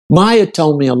Maya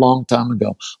told me a long time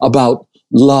ago about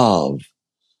love.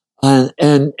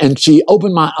 And she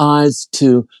opened my eyes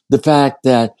to the fact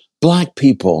that Black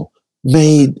people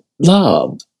made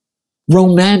love,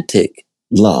 romantic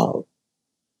love.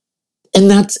 And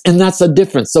that's a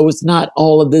difference. So it's not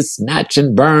all of this snatch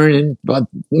and burn, but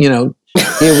here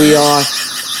we are.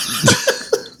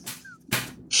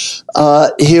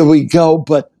 Here we go,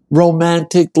 but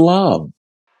romantic love.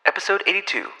 Episode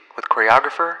 82 with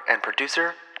choreographer and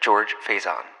producer George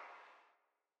Faison.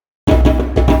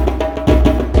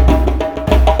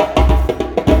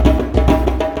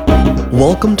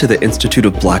 Welcome to the Institute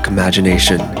of Black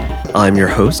Imagination. I'm your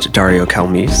host, Dario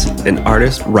Calmes, an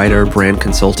artist, writer, brand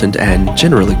consultant, and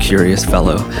generally curious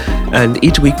fellow. And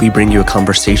each week we bring you a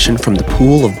conversation from the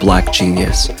pool of Black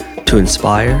genius to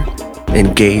inspire,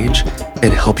 engage,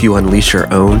 and help you unleash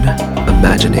your own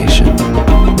imagination.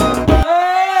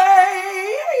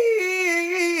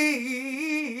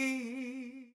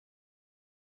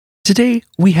 Today,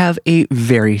 we have a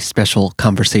very special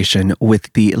conversation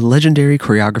with the legendary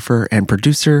choreographer and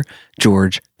producer,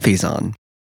 George Faison.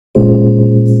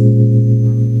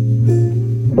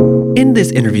 In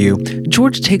this interview,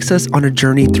 George takes us on a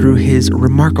journey through his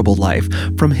remarkable life,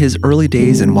 from his early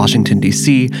days in Washington,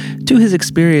 D.C., to his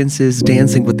experiences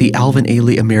dancing with the Alvin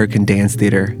Ailey American Dance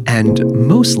Theater, and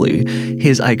mostly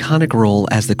his iconic role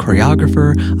as the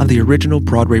choreographer of the original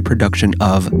Broadway production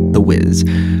of The Wiz,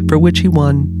 for which he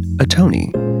won a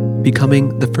Tony,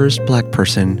 becoming the first Black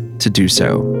person to do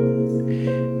so.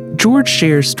 George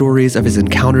shares stories of his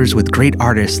encounters with great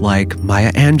artists like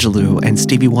Maya Angelou and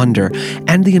Stevie Wonder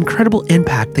and the incredible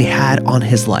impact they had on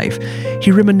his life.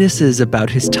 He reminisces about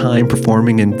his time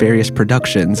performing in various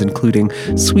productions, including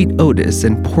Sweet Otis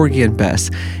and Porgy and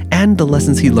Bess, and the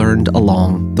lessons he learned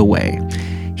along the way.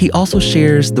 He also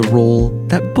shares the role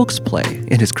that books play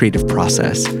in his creative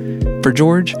process. For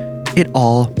George, it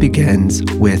all begins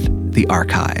with the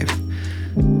archive.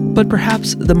 But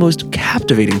perhaps the most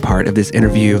captivating part of this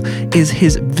interview is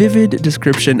his vivid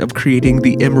description of creating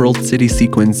the Emerald City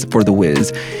sequence for The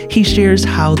Wiz. He shares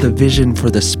how the vision for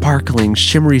the sparkling,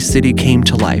 shimmery city came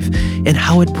to life and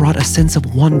how it brought a sense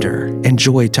of wonder and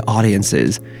joy to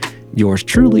audiences, yours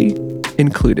truly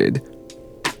included.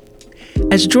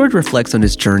 As George reflects on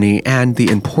his journey and the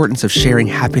importance of sharing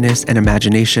happiness and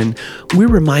imagination, we're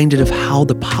reminded of how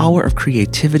the power of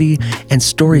creativity and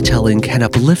storytelling can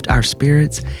uplift our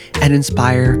spirits and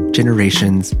inspire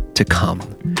generations to come.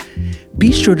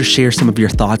 Be sure to share some of your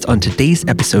thoughts on today's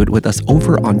episode with us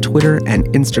over on Twitter and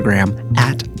Instagram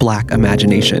at Black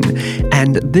Imagination.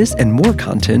 And this and more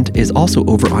content is also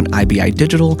over on IBI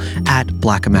Digital at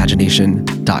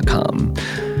blackimagination.com.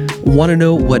 Want to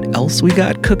know what else we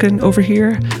got cooking over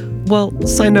here? Well,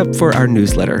 sign up for our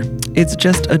newsletter. It's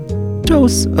just a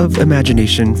dose of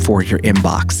imagination for your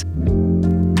inbox.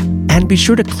 And be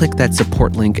sure to click that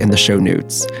support link in the show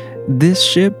notes. This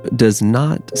ship does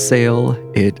not sail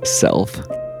itself.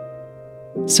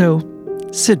 So,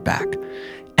 sit back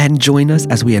and join us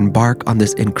as we embark on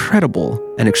this incredible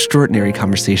and extraordinary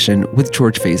conversation with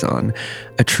George Faison,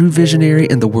 a true visionary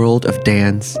in the world of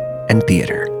dance and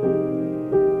theater.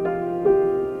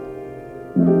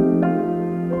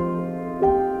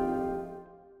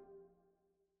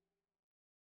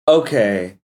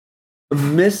 Okay,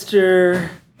 Mr.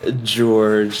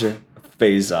 George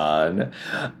Faison,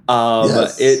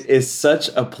 Yes. It is such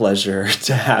a pleasure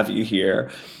to have you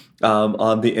here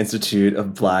on the Institute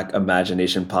of Black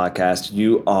Imagination podcast.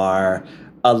 You are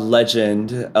a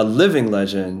legend, a living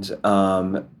legend,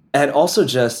 and also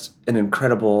just an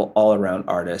incredible all-around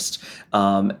artist,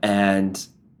 and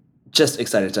just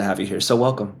excited to have you here. So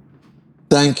welcome.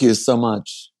 Thank you so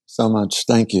much. So much.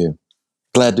 Thank you.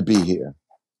 Glad to be here.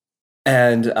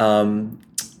 And, I'm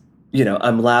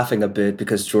laughing a bit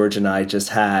because George and I just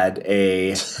had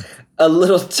a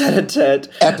little tete-a-tete,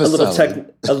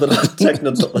 Episode. a little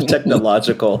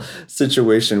technological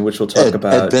situation, which we'll talk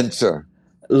about adventure.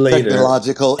 later.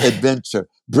 Technological adventure,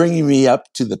 bringing me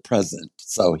up to the present.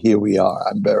 So here we are.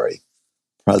 I'm very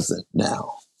present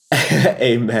now.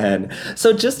 Amen.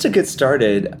 So just to get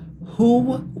started,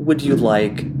 who would you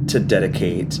like to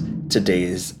dedicate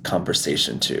today's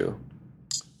conversation to?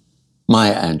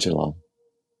 Maya Angelou.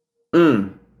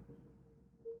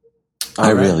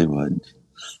 I really would.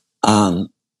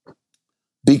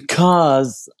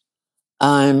 Because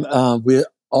we're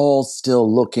all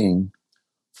still looking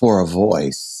for a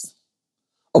voice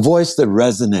that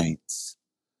resonates,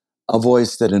 a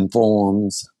voice that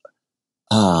informs,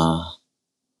 a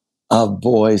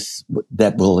voice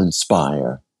that will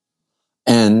inspire.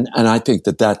 And I think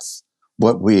that that's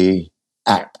what we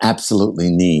absolutely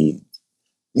need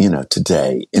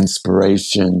today,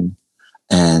 inspiration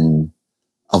and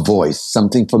a voice,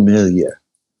 something familiar.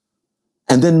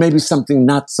 And then maybe something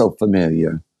not so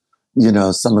familiar,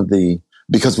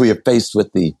 because we are faced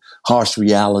with the harsh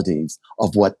realities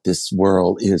of what this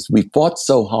world is. We fought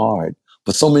so hard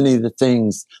for so many of the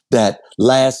things that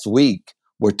last week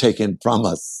were taken from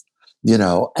us,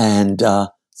 and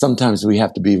sometimes we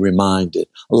have to be reminded.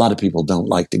 A lot of people don't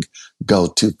like to go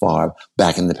too far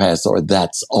back in the past, or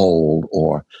that's old,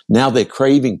 or now they're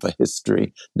craving for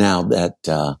history now that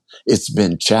it's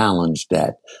been challenged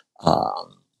that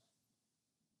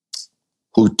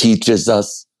who teaches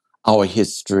us our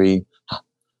history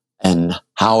and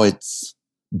how it's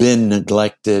been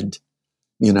neglected,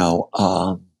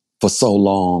 for so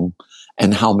long,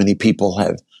 and how many people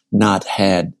have not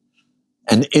had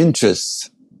an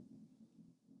interest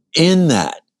in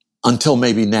that until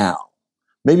maybe now.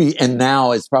 And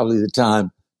now is probably the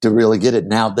time to really get it.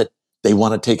 Now that they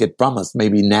want to take it from us,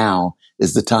 maybe now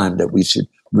is the time that we should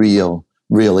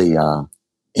really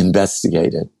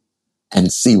investigate it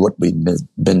and see what we've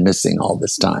been missing all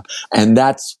this time. And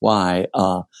that's why,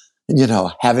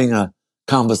 having a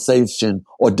conversation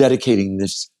or dedicating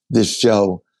this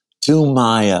show to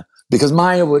Maya, because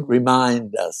Maya would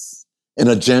remind us in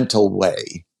a gentle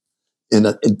way,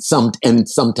 and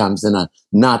sometimes in a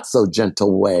not so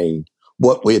gentle way,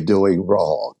 what we're doing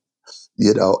wrong,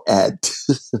 at,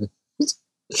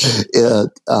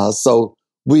 so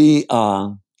we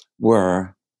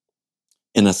were,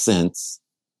 in a sense,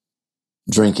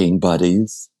 drinking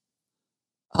buddies,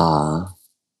 uh,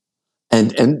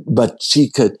 but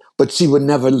she would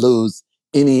never lose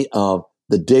any of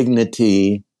the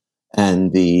dignity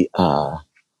and the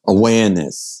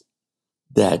awareness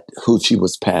that who she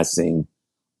was passing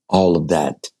all of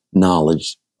that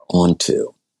knowledge onto.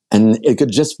 And it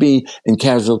could just be in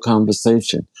casual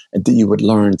conversation, and that you would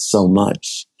learn so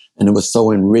much. And it was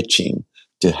so enriching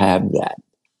to have that,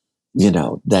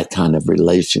 that kind of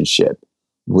relationship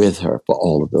with her for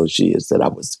all of those years that I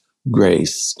was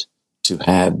graced to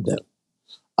have them.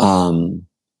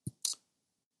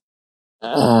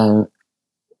 Uh,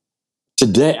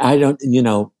 Today, I don't,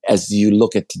 as you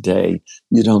look at today,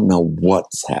 you don't know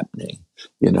what's happening.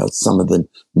 Some of the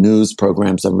news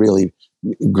programs are really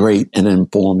great and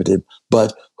informative,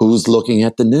 but who's looking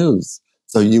at the news?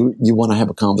 So you want to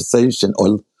have a conversation,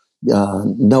 or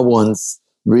no one's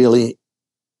really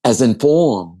as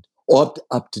informed or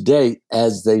up to date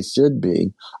as they should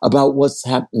be about what's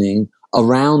happening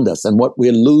around us and what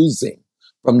we're losing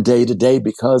from day to day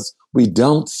because we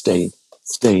don't stay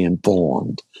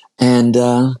informed. And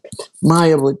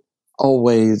Maya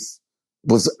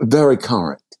was very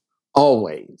current,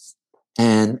 always,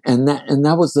 and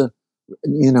that was a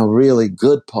really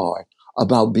good part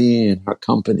about being in her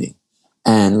company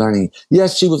and learning.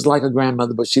 Yes, she was like a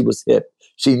grandmother, but she was hip.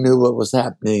 She knew what was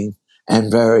happening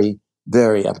and very,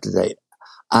 very up to date.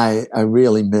 I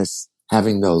really miss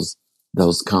having those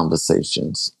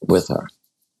conversations with her.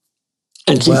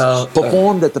 And she's Well,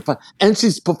 performed at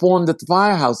the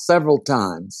firehouse several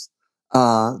times.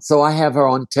 So I have her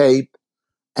on tape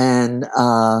and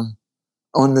on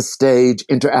the stage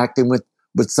interacting with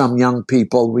some young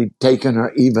people. We've taken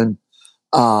her even.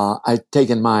 I've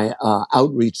taken my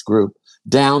outreach group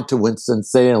down to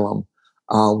Winston-Salem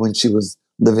when she was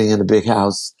living in a big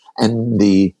house, and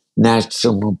the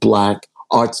National Black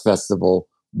Arts Festival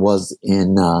was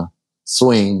in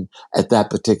swing at that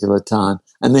particular time,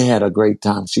 and they had a great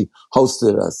time. She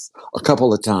hosted us a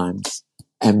couple of times,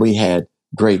 and we had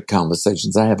great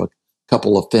conversations. I have a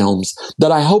couple of films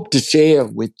that I hope to share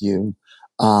with you.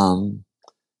 In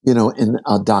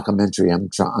a documentary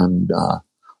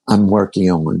I'm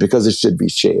working on, because it should be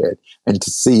shared, and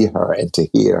to see her and to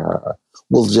hear her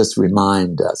will just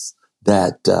remind us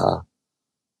that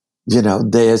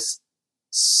there's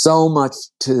so much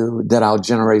that our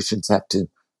generations have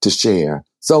to share,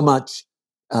 so much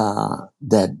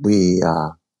that we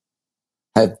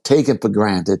have taken for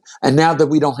granted, and now that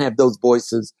we don't have those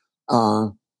voices,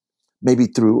 maybe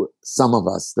through some of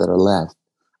us that are left,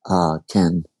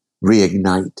 can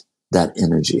reignite that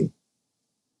energy.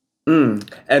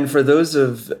 And for those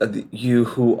of you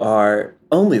who are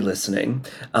only listening,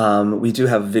 we do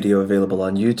have a video available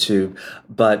on YouTube,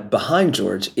 but behind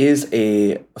George is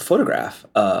a photograph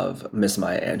of Miss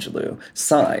Maya Angelou,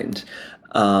 signed.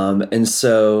 And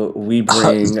so we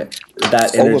bring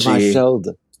that Over my energy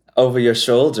shoulder. over your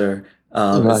shoulder.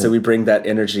 And so Right. we bring that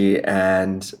energy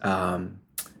and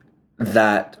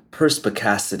that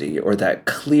perspicacity, or that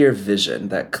clear vision,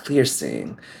 that clear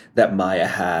seeing that Maya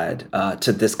had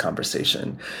to this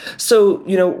conversation. So,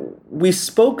 we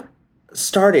spoke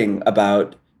starting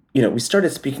about we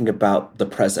started speaking about the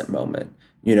present moment,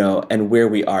 and where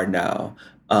we are now,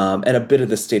 and a bit of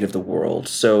the state of the world.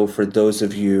 So for those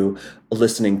of you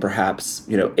listening, perhaps,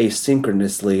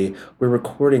 asynchronously, we're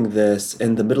recording this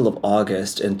in the middle of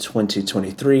August in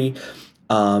 2023,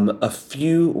 a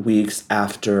few weeks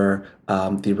after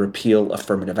the repeal of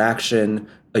affirmative action,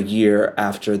 a year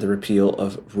after the repeal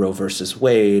of Roe versus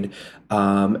Wade,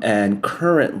 and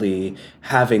currently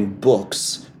having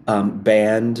books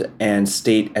banned and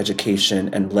state education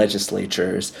and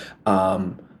legislatures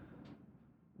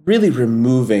really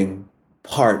removing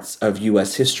parts of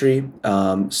U.S. history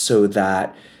so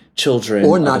that children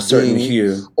or of a not certain being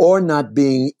hue. or not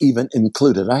being even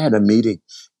included. I had a meeting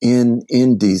in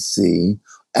DC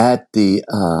at the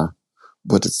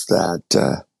what is that?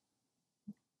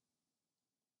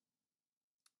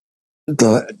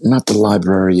 The not the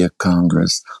Library of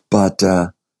Congress, but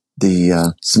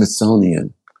the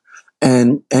Smithsonian,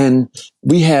 and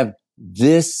we have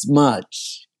this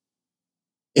much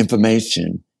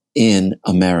information in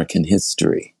American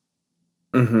history,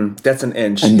 That's an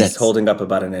inch. and He's that's holding up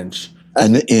about an inch.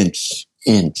 an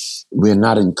inch. We're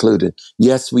not included.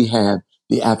 Yes, we have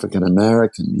the African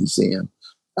American Museum,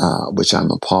 which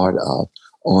I'm a part of,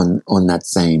 on that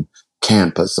same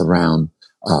campus around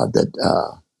that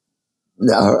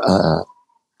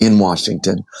in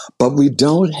Washington, but we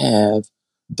don't have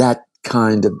that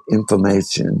kind of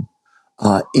information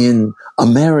in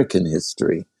American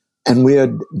history, and we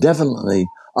are definitely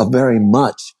a very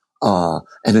much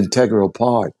an integral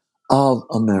part of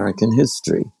American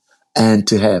history, and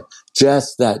to have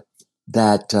just that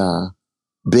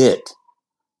bit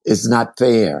is not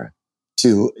fair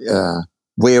to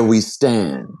where we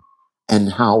stand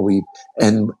and how we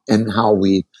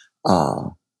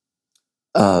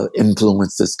uh,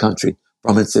 influence this country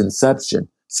from its inception,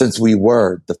 since we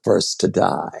were the first to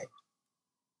die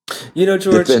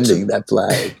George, defending that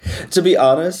flag. to be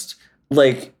honest,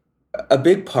 like a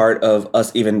big part of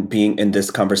us even being in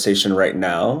this conversation right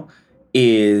now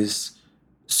is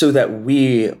so that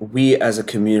we as a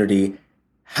community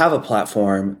have a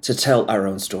platform to tell our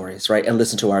own stories, right? And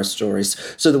listen to our stories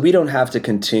so that we don't have to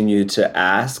continue to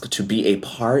ask to be a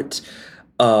part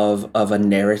of a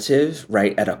narrative,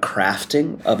 right? At a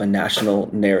crafting of a national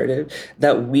narrative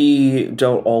that we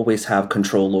don't always have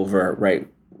control over, right?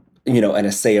 And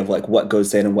a say of like what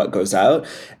goes in and what goes out.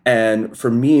 And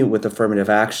for me with affirmative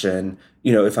action,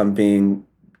 if I'm being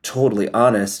totally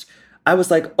honest, I was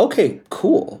like, okay,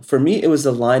 cool. For me, it was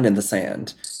a line in the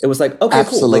sand. It was like, okay,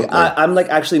 cool. Like Absolutely. I'm like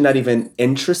actually not even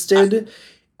interested in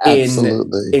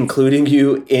Absolutely. including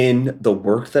you in the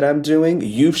work that I'm doing.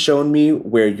 You've shown me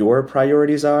where your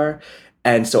priorities are.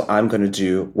 And so I'm going to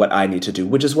do what I need to do,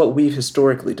 which is what we've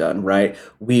historically done, right?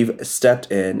 We've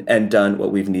stepped in and done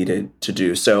what we've needed to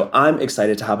do. So I'm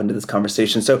excited to hop into this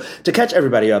conversation. So to catch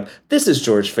everybody up, this is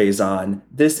George Faison.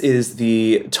 This is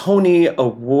the Tony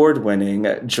Award-winning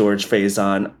George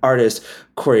Faison, artist,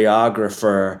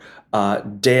 choreographer,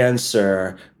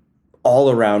 dancer,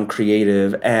 all around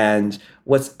creative. And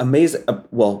what's amazing,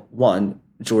 well, one,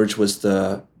 George was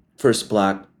the first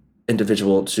Black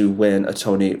individual to win a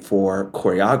Tony for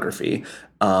choreography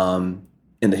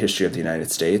in the history of the United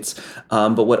States.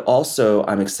 But what also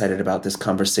I'm excited about this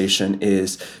conversation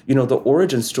is, the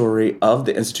origin story of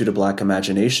the Institute of Black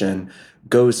Imagination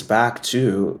goes back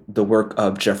to the work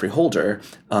of Jeffrey Holder,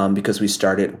 because we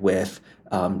started with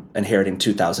inheriting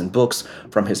 2,000 books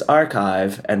from his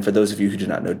archive. And for those of you who do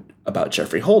not know about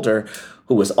Jeffrey Holder,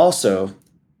 who was also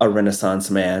a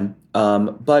Renaissance man,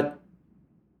 but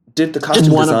did the costume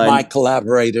And one design. of my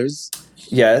collaborators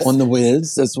Yes. on The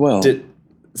Wiz as well.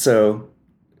 So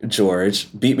George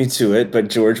beat me to it, but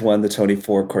George won the Tony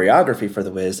for choreography for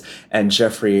The Wiz, and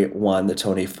Jeffrey won the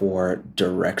Tony for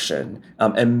direction.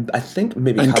 And I think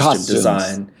maybe And costume costumes.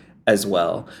 design as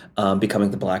well,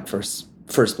 becoming the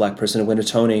first Black person to win a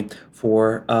Tony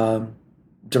for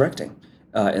directing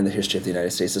in the history of the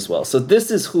United States as well. So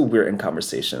this is who we're in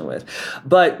conversation with.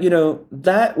 But,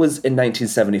 that was in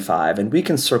 1975, and we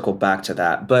can circle back to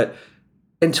that. But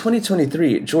in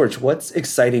 2023, George, what's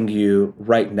exciting you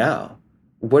right now?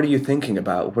 What are you thinking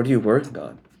about? What are you working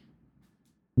on?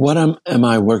 What am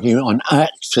I working on?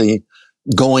 Actually,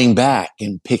 going back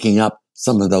and picking up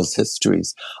some of those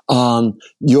histories.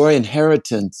 Your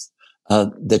inheritance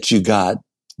that you got,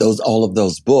 all of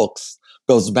those books,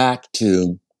 goes back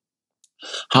to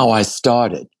how I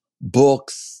started.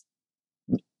 Books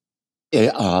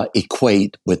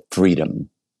equate with freedom.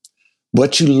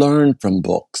 What you learn from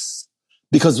books,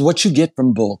 because what you get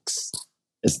from books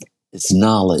is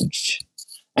knowledge,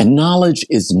 and knowledge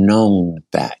is known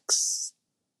facts,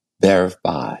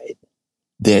 verified.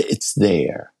 It's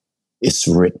there. it's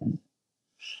written.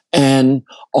 And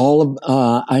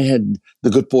I had the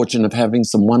good fortune of having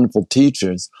some wonderful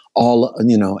teachers,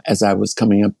 as I was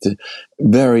coming up to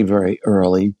very, very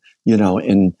early,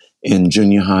 in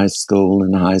junior high school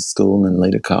and high school and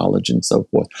later college and so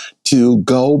forth, to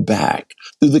go back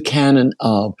through the canon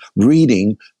of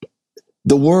reading,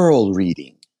 the world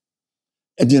reading.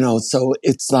 And, so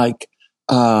it's like,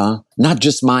 not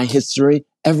just my history,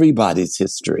 everybody's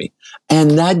history.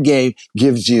 And that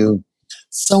gives you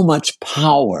so much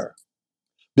power,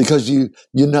 because you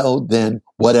know then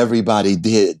what everybody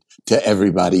did to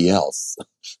everybody else.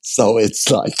 So it's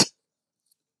like,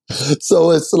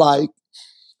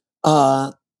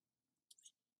 uh,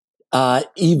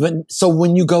 even so,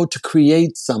 when you go to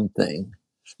create something,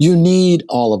 you need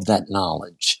all of that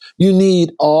knowledge. You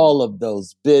need all of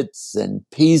those bits and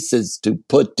pieces to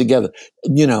put together.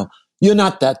 You're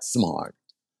not that smart.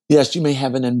 Yes, you may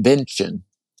have an invention,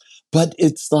 but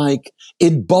it's like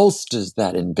it bolsters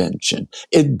that invention.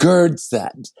 It girds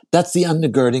that. That's the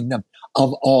undergirding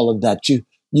of all of that.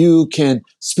 You can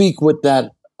speak with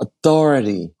that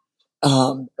authority,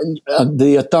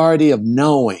 the authority of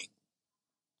knowing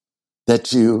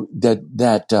that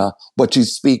what you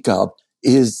speak of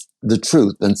is the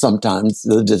truth, and sometimes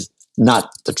just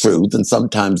not the truth, and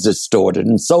sometimes distorted,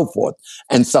 and so forth.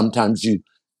 And sometimes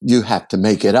you have to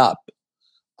make it up,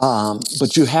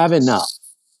 but you have enough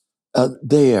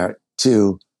there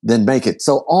to then make it.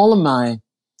 So all of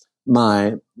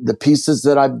the pieces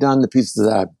that I've done, the pieces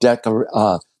that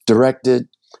I've directed,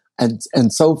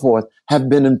 and so forth, have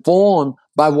been informed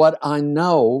by what I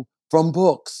know from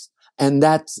books. And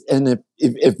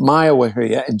if Maya were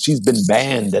here, and she's been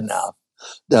banned enough,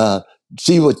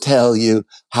 she would tell you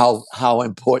how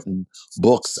important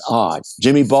books are.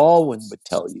 Jimmy Baldwin would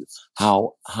tell you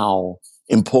how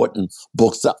important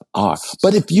books are.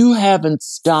 But if you haven't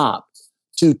stopped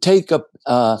to take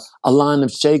a line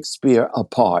of Shakespeare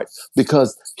apart,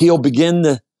 because he'll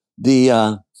begin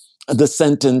the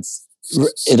sentence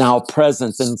in our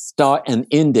presence and start and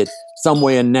end it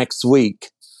somewhere next week,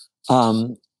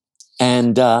 and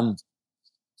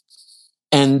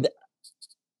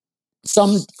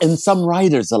some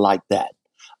writers are like that.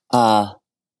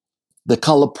 The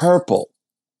Color Purple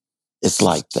is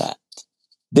like that.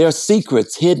 There are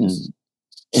secrets hidden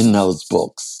in those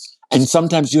books. And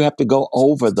sometimes you have to go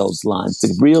over those lines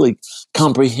to really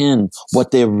comprehend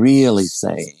what they're really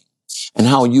saying, and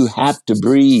how you have to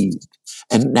breathe.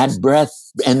 And that breath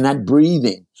and that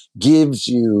breathing gives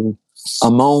you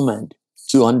a moment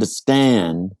to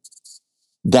understand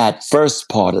that first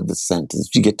part of the sentence.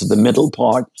 You get to the middle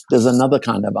part, there's another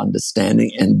kind of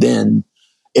understanding, and then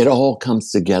it all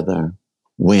comes together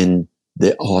when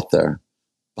the author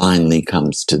finally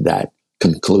comes to that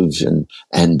conclusion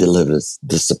and delivers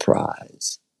the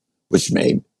surprise, which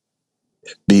may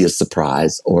be a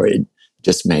surprise, or it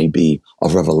just may be a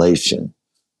revelation.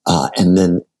 And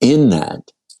then in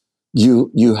that,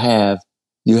 you have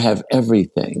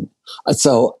everything.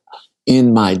 So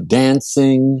in my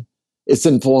dancing, it's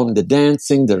informed the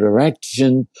dancing, the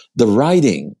direction, the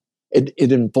writing. It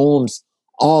informs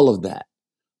all of that.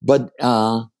 But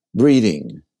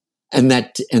reading and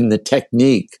the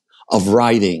technique of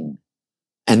writing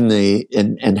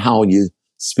and how you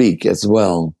speak as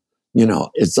well,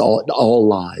 it all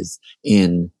lies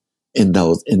in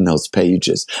those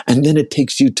pages. And then it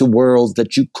takes you to worlds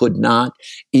that you could not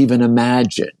even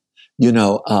imagine.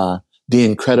 The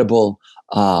incredible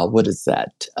what is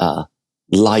that?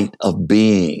 Light of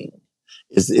Being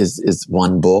is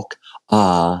one book.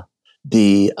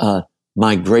 The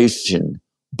migration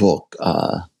book.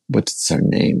 What's her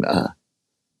name?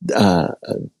 The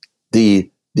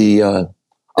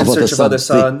In Search of Other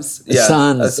Suns. Yeah.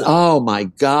 Suns. Oh my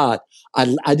God. I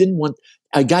didn't want,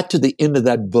 I got to the end of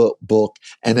that book,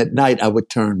 and at night I would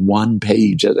turn one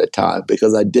page at a time,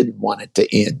 because I didn't want it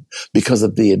to end, because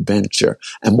of the adventure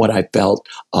and what I felt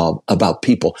about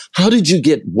people. How did you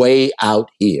get way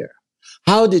out here?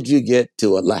 How did you get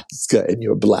to Alaska and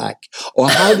you're Black? Or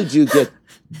how did you get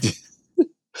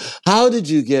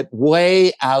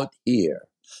way out here?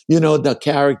 The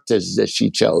characters that she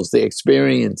chose, the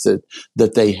experiences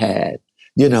that they had.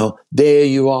 There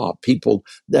you are, people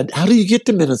how do you get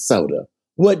to Minnesota?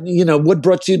 What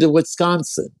brought you to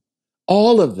Wisconsin?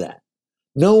 All of that,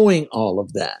 knowing all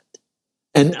of that,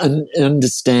 and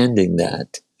understanding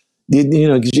that,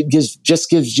 just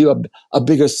gives you a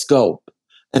bigger scope.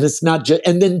 And it's not just,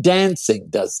 and then dancing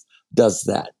does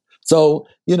that. So,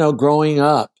 growing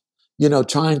up,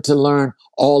 trying to learn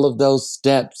all of those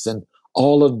steps and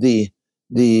all of the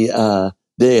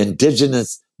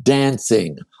indigenous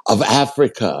dancing of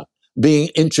Africa, being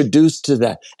introduced to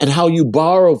that and how you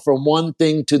borrow from one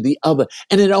thing to the other.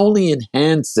 And it only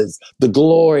enhances the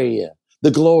glory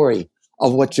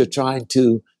of what you're trying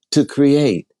to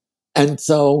create. And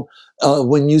so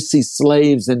when you see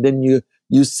slaves and then you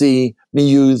see me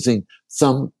using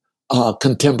some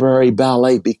contemporary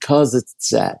ballet because it's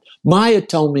sad. Maya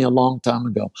told me a long time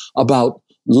ago about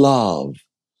love.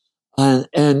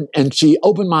 And she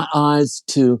opened my eyes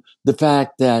to the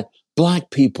fact that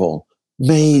Black people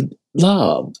made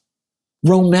love,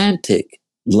 romantic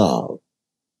love.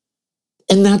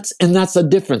 And that's a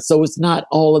difference. So it's not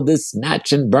all of this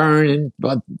snatch and burn,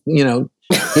 but here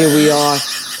we are.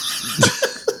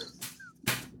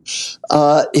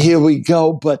 Here we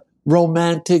go, but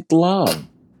romantic love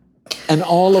and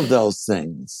all of those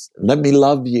things. Let me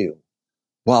love you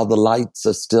while the lights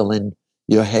are still in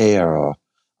your hair, or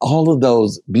all of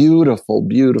those beautiful,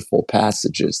 beautiful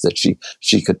passages that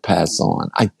she could pass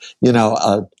on.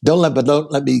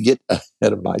 Don't let me get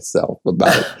ahead of myself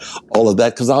about all of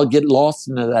that, because I'll get lost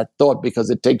into that thought, because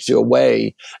it takes you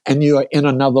away and you're in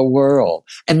another world,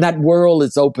 and that world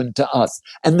is open to us,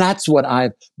 and that's what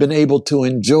I've been able to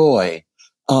enjoy,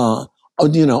 all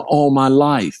my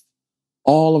life,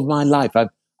 all of my life.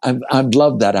 I've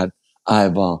loved that.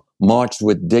 I've marched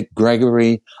with Dick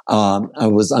Gregory. I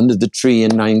was under the tree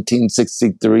in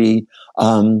 1963,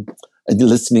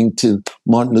 listening to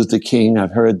Martin Luther King.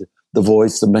 I've heard the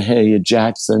voice of Mahalia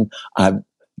Jackson. I've,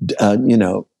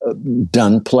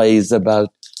 done plays about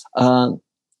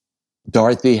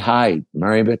Dorothy Height,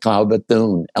 Mary McLeod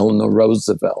Bethune, Eleanor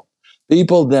Roosevelt,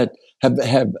 people that have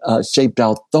shaped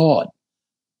our thought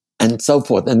and so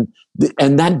forth. And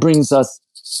that brings us,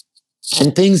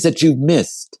 and things that you've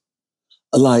missed,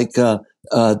 like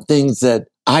things that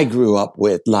I grew up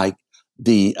with, like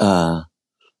the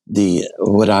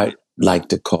what I like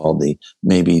to call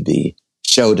the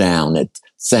showdown at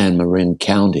San Marin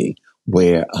County,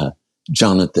 where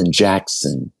Jonathan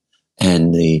Jackson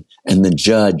and the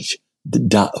judge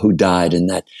who died in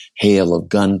that hail of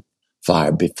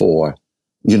gunfire before,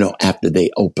 after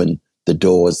they opened the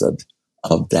doors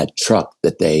of that truck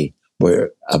that they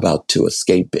were about to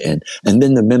escape in. And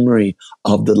then the memory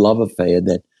of the love affair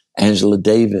that Angela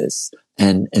Davis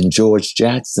and George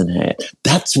Jackson had.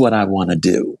 That's what I want to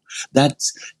do.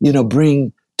 That's,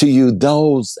 bring to you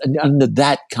those, and under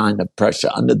that kind of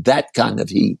pressure, under that kind of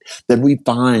heat, that we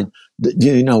find,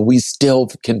 we still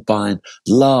can find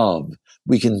love.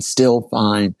 We can still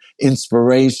find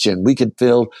inspiration. We can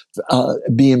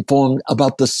be informed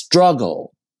about the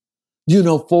struggle,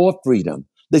 for freedom.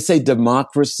 They say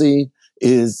democracy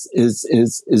is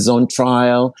on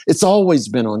trial. It's always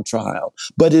been on trial,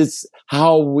 but it's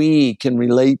how we can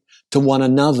relate to one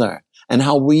another and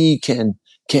how we can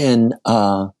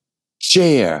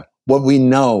share what we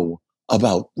know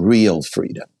about real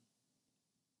freedom.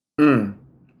 Mm.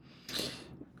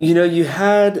 You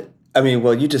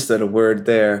just said a word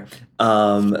there,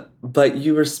 but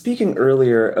you were speaking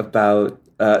earlier about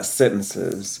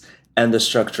sentences and the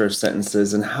structure of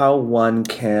sentences and how one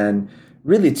can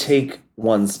really take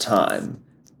one's time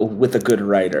with a good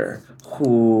writer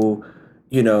who,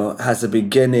 has a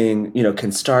beginning,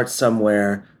 can start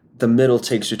somewhere, the middle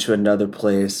takes you to another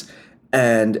place.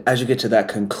 And as you get to that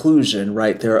conclusion,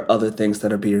 right, there are other things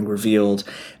that are being revealed.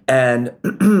 And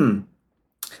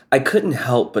I couldn't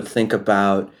help but think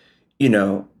about,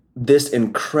 this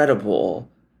incredible,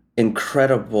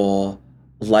 incredible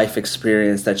life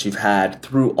experience that you've had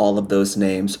through all of those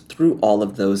names, through all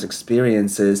of those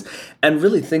experiences, and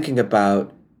really thinking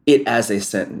about it as a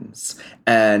sentence.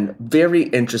 And very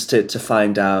interested to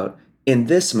find out in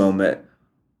this moment,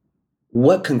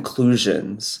 what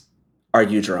conclusions are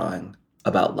you drawing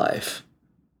about life?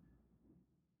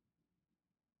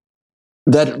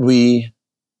 That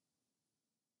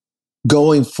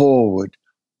going forward,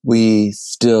 we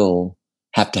still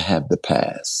have to have the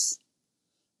past,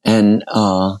 and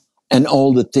all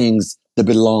the things that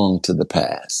belong to the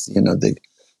past.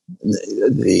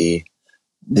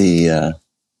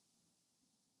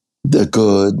 The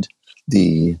good,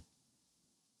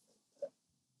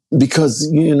 because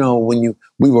when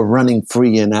we were running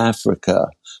free in Africa,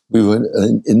 we were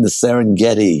in the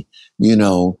Serengeti,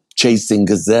 chasing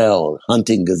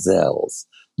hunting gazelles,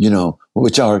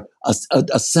 which are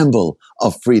a symbol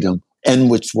of freedom, and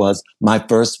which was my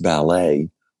first ballet,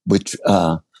 which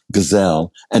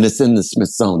Gazelle, and it's in the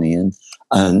Smithsonian,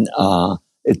 and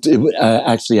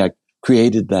actually I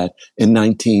created that in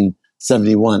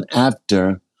 1971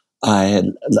 after I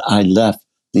left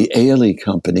the Ailey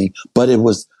Company, but it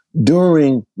was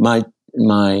during my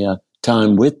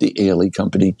time with the Ailey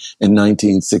Company in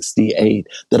 1968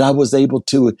 that I was able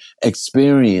to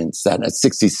experience that at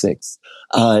 66.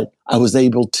 I was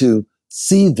able to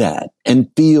see that and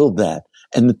feel that.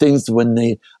 And the things when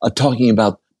they are talking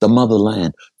about the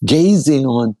motherland, gazing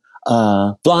on,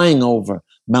 flying over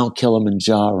Mount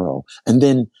Kilimanjaro, and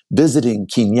then visiting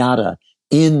Kenyatta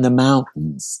in the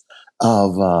mountains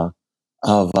of the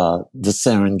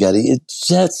Serengeti. It's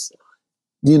just,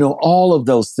 all of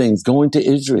those things, going to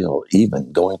Israel,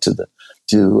 even going to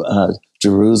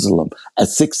Jerusalem at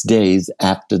 6 days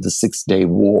after the 6 Day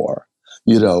War,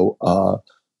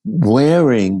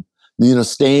 wearing,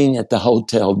 staying at the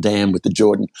Hotel Dam with the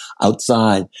Jordan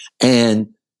outside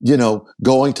and,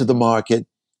 going to the market,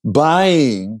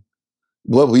 buying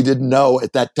what we didn't know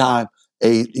at that time,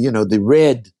 the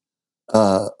red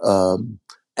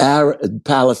Arab,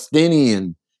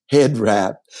 Palestinian head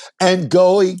wrap, and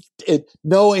going to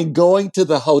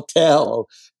the hotel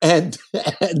and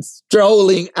and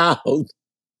strolling out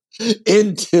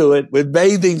into it with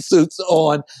bathing suits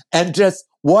on and just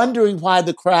wondering why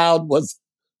the crowd was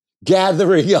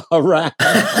gathering around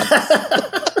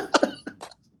us.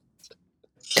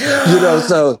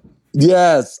 So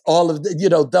yes, all of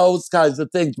those kinds of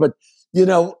things. But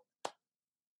the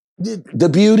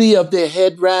beauty of the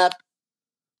head wrap,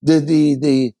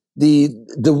 the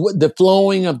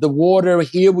flowing of the water.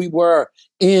 Here we were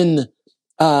in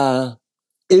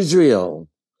Israel,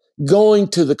 going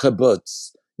to the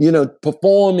kibbutz,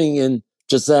 performing in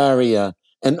Caesarea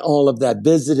and all of that,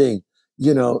 visiting,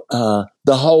 the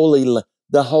Holy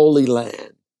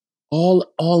Land,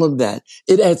 all of that.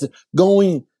 It has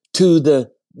going to the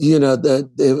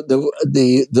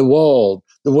wall,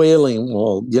 the Wailing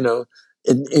Wall,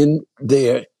 in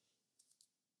there.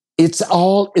 It's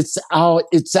our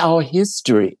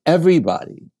history,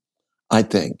 everybody, I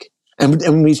think.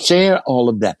 And we share all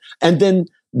of that. And then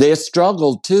their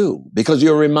struggle too, because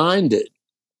you're reminded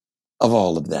of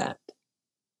all of that.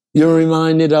 You're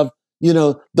reminded of,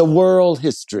 the world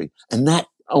history. And that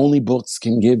only books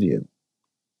can give you.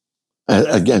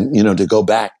 Again, to go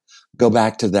back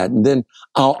to that. And then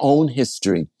our own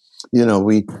history,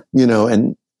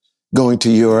 and going to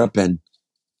Europe and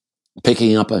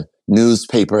picking up a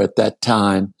newspaper at that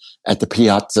time at the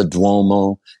Piazza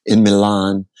Duomo in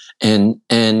Milan and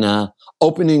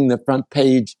opening the front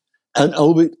page and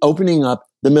opening up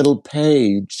the middle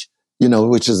page,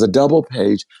 which is a double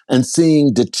page, and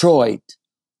seeing Detroit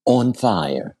on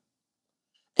fire.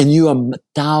 And you are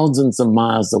thousands of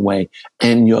miles away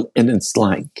and it's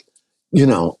like,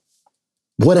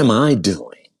 what am I doing?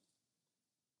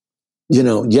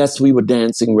 Yes, we were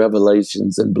dancing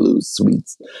Revelations and blues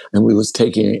suites, and we were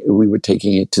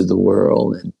taking it to the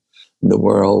world, and the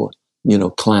world,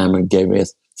 clamored, gave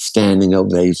us standing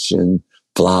ovation,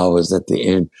 flowers at the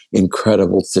end,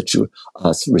 incredible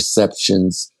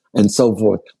receptions, and so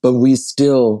forth. But we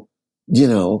still,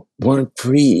 weren't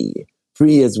free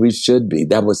as we should be.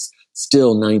 That was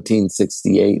still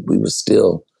 1968. We were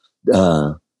still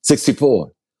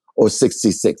 64. Or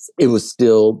 66. It was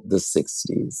still the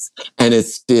 60s. And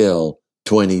it's still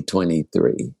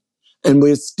 2023. And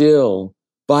we're still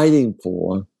fighting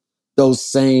for those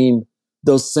same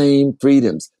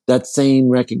freedoms, that same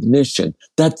recognition,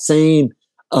 that same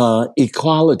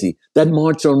equality. That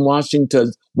March on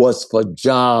Washington was for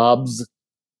jobs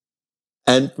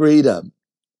and freedom.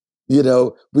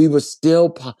 We were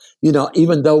still,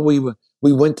 even though we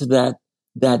went to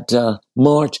that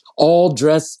march all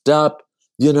dressed up,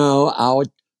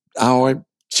 our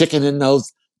chicken in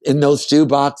those shoe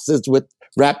boxes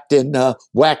wrapped in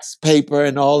wax paper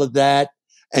and all of that,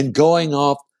 and going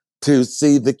off to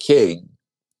see the King,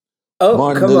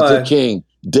 Martin come Luther on. King,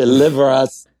 deliver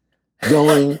us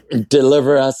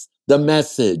the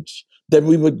message that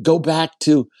we would go back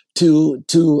to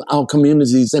our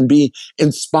communities and be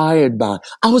inspired by.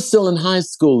 I was still in high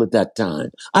school at that time.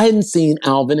 I hadn't seen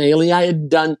Alvin Ailey. I had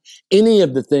done any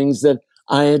of the things that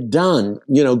I had done,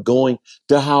 going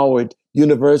to Howard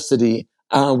University,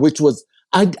 which was,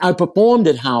 I performed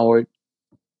at Howard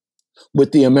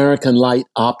with the American Light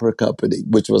Opera Company,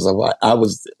 which was, I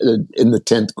was in the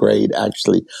 10th grade,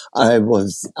 actually. I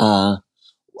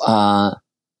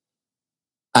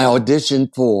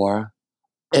auditioned for,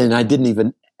 and I didn't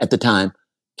even, at the time,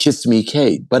 Kiss Me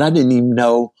Kate, but I didn't even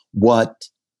know what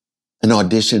an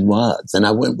audition was. And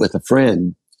I went with a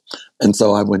friend. And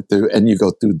so I went through, and you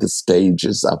go through the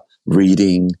stages of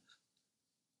reading,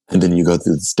 and then you go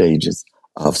through the stages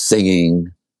of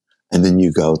singing, and then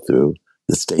you go through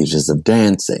the stages of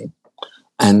dancing.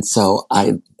 And so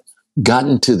I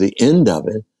gotten to the end of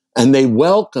it, and they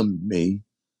welcomed me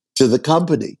to the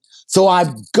company. So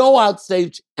I go out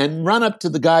stage and run up to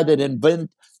the guy that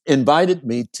invited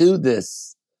me to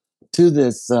this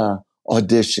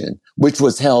audition, which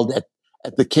was held at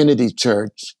the Kennedy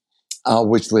Church,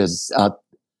 which was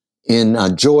in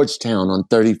Georgetown on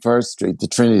 31st Street, the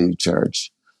Trinity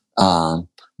Church.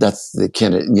 That's the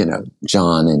Kennedy,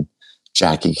 John and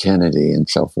Jackie Kennedy and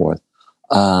so forth.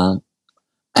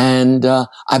 And I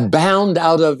bound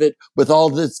out of it with all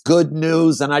this good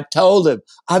news. And I told him,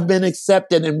 I've been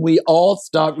accepted. And we all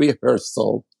start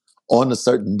rehearsal on a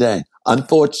certain day.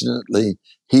 Unfortunately,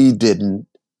 he didn't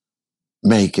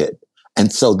make it.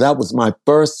 And so that was my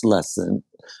first lesson,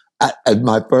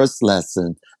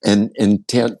 in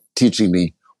teaching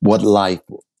me what life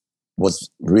was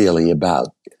really about.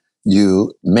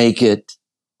 You make it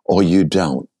or you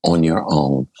don't on your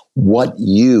own. What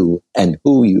you and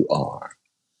who you are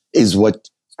is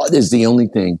the only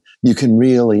thing you can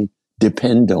really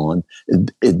depend on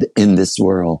in this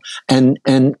world. And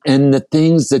the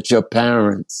things that your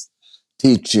parents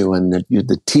teach you and that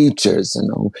the teachers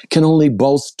can only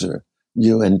bolster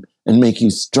you and make you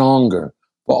stronger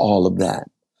for all of that.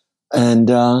 And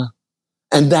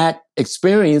that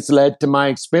experience led to my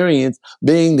experience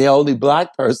being the only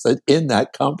Black person in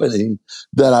that company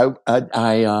that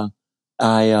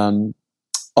I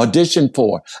auditioned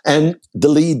for, and the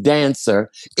lead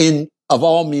dancer of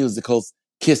all musicals,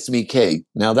 Kiss Me Kate.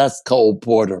 Now that's Cole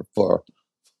Porter for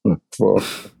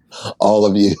all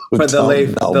of you who For don't know,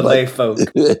 the lay folk.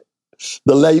 The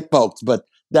lay folks. But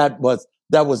that was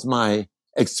my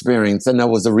experience, and that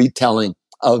was a retelling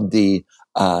of the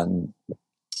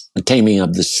Taming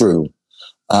of the Shrew,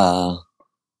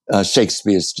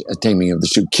 Shakespeare's Taming of the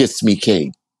Shrew. Kiss Me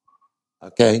Kate.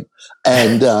 Okay,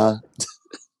 and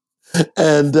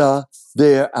and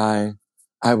there I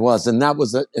was, and that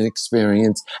was an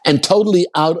experience, and totally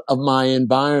out of my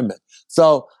environment.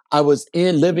 So I was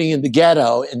living in the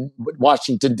ghetto in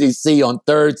Washington, D.C. on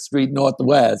 3rd Street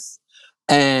Northwest,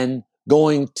 and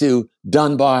going to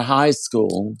Dunbar High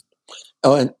School,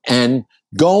 and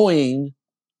going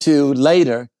to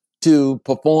later to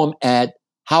perform at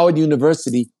Howard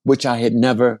University, which I had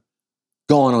never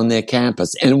gone on their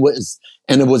campus. And it was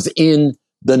in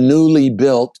the newly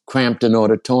built Crampton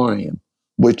Auditorium,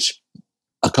 which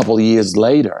a couple of years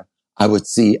later, I would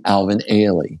see Alvin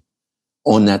Ailey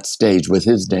on that stage with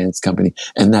his dance company.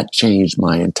 And that changed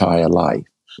my entire life.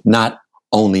 Not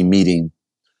only meeting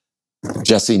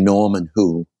Jesse Norman,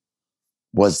 who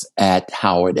was at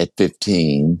Howard at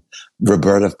 15,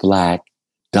 Roberta Flack,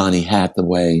 Donny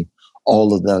Hathaway,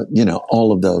 all of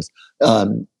those,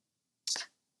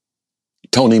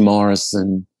 Toni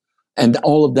Morrison, and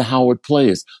all of the Howard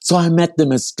players. So I met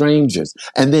them as strangers,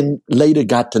 and then later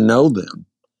got to know them,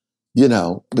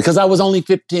 because I was only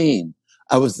 15.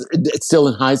 I was still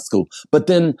in high school. But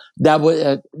then that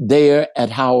was there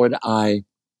at Howard, I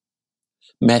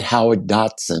met Howard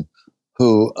Dotson,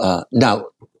 Owen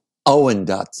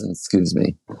Dotson, excuse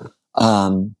me.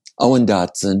 Owen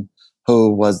Dotson,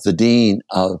 who was the dean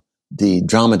of the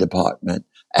drama department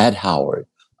at Howard.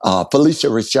 Felicia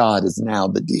Rashad is now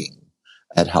the dean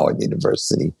at Howard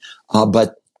University.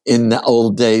 But in the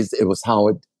old days, it was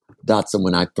Howard Dotson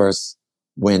when I first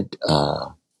went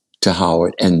to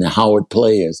Howard. And the Howard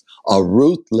players, a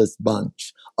ruthless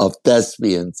bunch of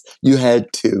thespians. You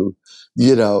had to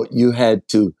either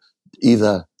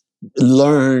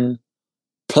learn,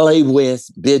 play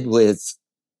with, bid with,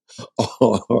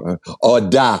 or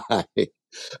die,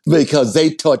 because they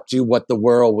taught you what the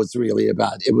world was really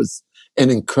about. It was an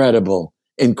incredible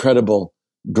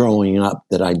growing up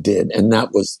that I did. And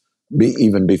that was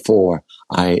even before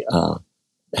I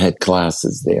had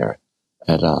classes there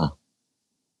at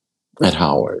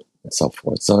Howard and so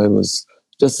forth. So it was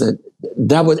just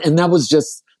that was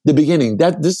just the beginning.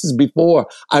 This is before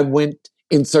I went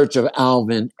in search of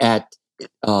Alvin at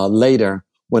later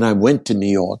when I went to New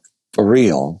York for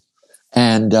real.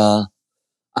 And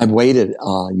I waited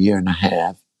a year and a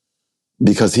half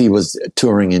because he was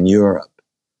touring in Europe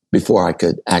before I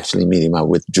could actually meet him. I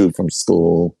withdrew from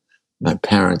school. My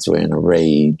parents were in a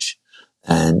rage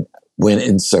and went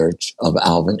in search of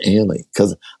Alvin Ailey.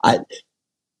 Because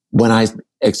when I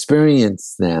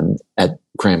experienced them at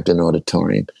Crampton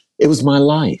Auditorium, it was my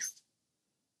life.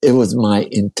 It was my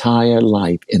entire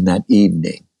life in that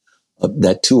evening,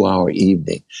 that 2-hour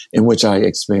evening, in which I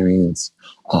experienced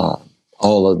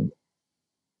all of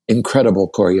incredible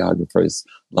choreographers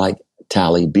like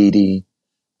Tally Beatty,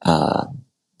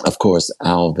 of course,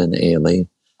 Alvin Ailey.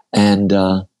 And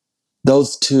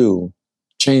those two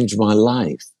changed my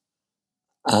life.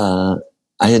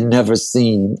 I had never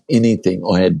seen anything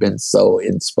or had been so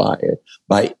inspired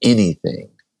by anything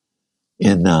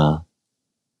in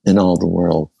in all the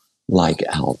world like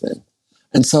Alvin.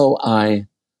 And so I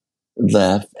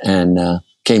left and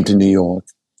came to New York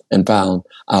and found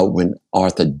out when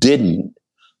Arthur didn't,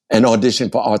 and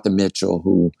auditioned for Arthur Mitchell,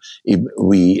 who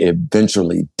we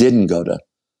eventually didn't go to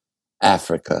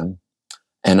Africa.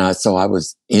 And so I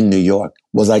was in New York.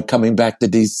 Was I coming back to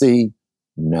DC?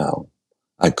 No,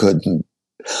 I couldn't.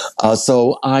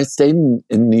 So I stayed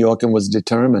in New York and was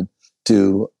determined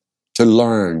to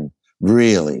learn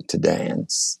really to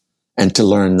dance and to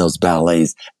learn those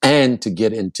ballets and to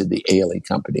get into the Ailey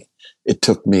Company. It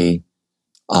took me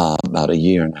about a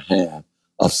year and a half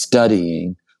of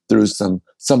studying through some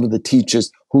of the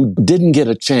teachers who didn't get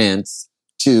a chance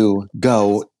to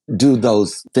go do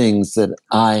those things that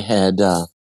I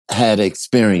had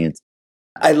experienced.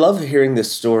 I love hearing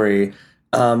this story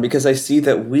because I see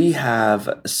that we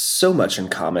have so much in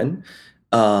common.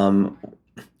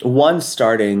 One,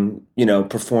 starting,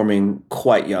 performing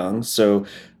quite young. So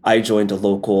I joined a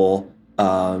local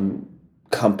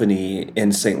company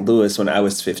in St. Louis when I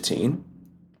was 15.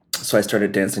 So I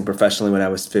started dancing professionally when I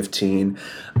was 15.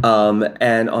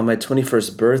 And on my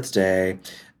 21st birthday,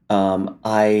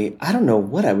 I don't know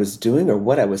what I was doing or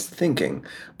what I was thinking,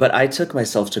 but I took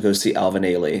myself to go see Alvin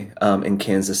Ailey in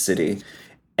Kansas City.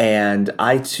 And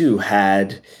I too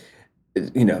had,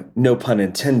 no pun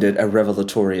intended, a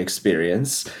revelatory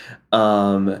experience.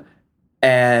 And,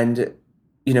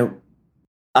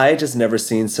 I had just never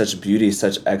seen such beauty,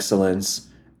 such excellence,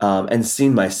 and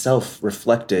seen myself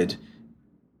reflected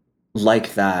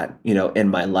like that, in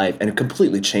my life. And it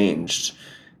completely changed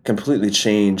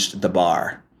the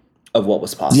bar of what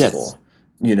was possible.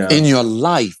 Yes. In your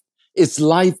life. It's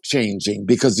life changing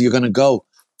because you're going to go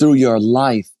through your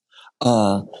life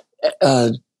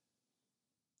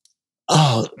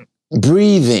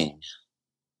breathing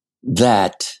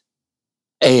that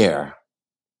air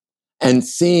and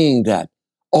seeing that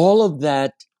all of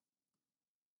that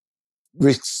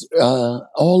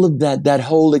that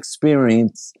whole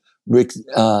experience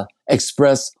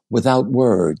expressed without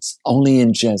words, only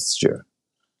in gesture.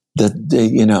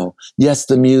 Yes,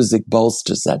 the music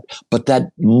bolsters that, but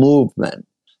that movement,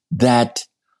 that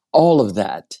all of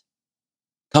that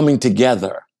coming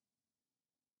together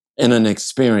in an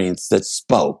experience that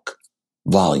spoke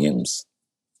volumes.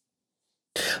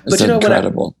 It's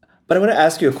incredible. But I want to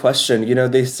ask you a question.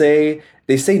 They say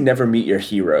never meet your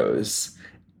heroes.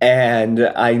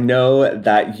 And I know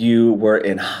that you were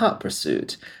in hot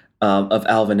pursuit of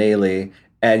Alvin Ailey,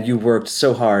 and you worked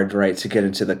so hard, right, to get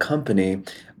into the company.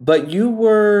 But you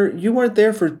weren't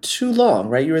there for too long,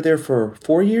 right? You were there for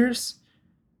 4 years?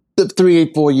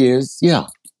 4 years, yeah.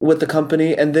 With the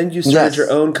company, and then you started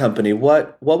your own company.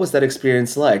 What was that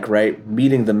experience like, right?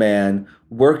 Meeting the man,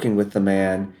 working with the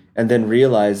man, and then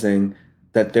realizing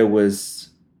that there was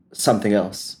something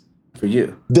else for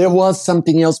you. There was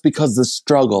something else because the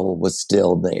struggle was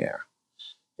still there.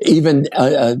 Even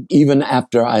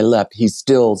after I left, he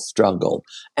still struggled.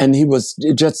 And he was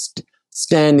just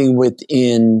standing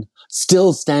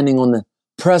still standing on the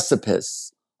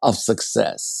precipice of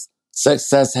success.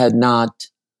 Success had not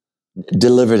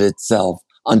delivered itself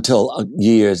until a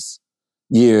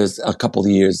couple of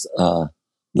years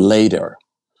later.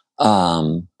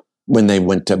 When they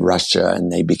went to Russia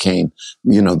and they became,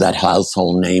 that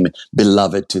household name,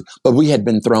 beloved too. But we had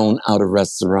been thrown out of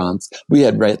restaurants. We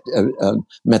had met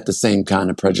the same kind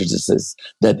of prejudices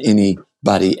that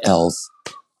anybody else,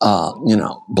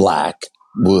 Black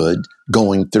would,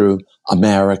 going through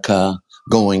America,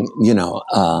 but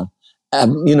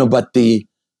the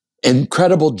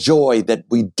incredible joy that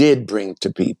we did bring to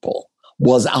people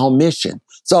was our mission.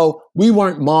 So we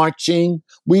weren't marching.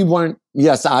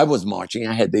 Yes, I was marching.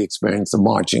 I had the experience of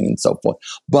marching and so forth.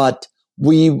 But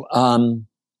we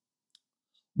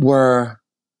were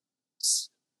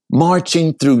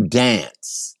marching through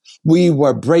dance. We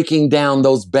were breaking down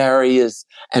those barriers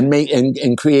and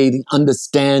creating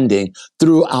understanding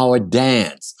through our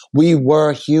dance. We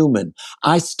were human.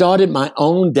 I started my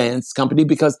own dance company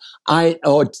because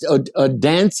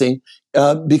dancing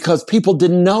because people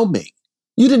didn't know me.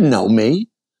 You didn't know me.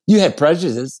 You had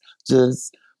prejudices,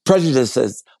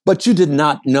 but you did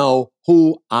not know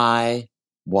who I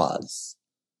was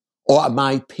or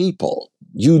my people.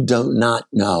 You do not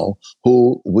know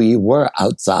who we were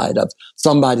outside of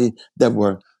somebody that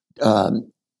were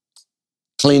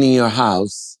cleaning your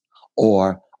house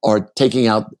or taking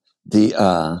out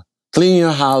the cleaning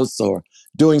your house or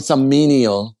doing some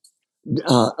menial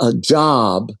a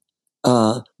job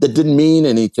that didn't mean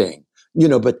anything,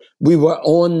 but we were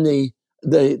on the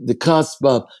cusp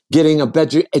of getting a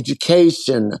better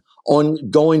education, on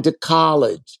going to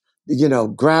college,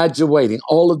 graduating,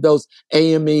 all of those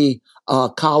AME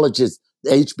colleges,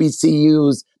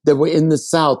 HBCUs that were in the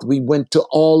South. We went to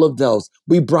all of those.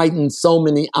 We brightened so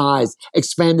many eyes,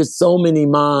 expanded so many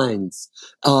minds,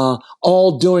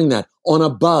 all doing that on a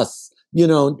bus,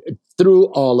 through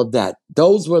all of that.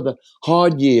 Those were the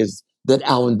hard years that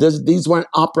Alvin, these weren't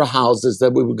opera houses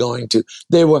that we were going to.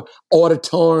 They were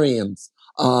auditoriums,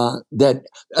 that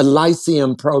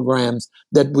Lyceum programs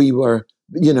that we were,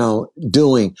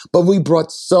 doing. But we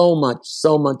brought so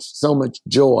much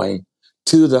joy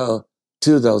to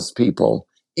those people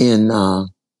in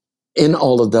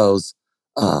all of those,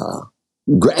 at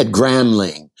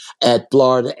Grambling, at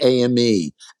Florida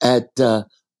AME, at,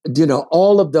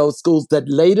 all of those schools that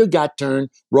later got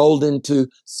rolled into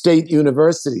state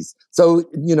universities. So,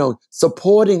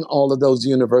 supporting all of those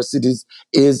universities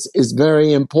is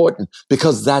very important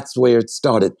because that's where it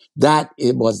started.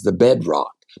 It was the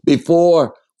bedrock.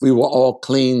 Before we were all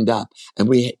cleaned up and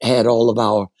we had all of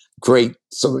our great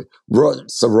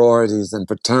sororities and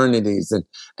fraternities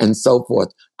and so forth,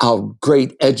 our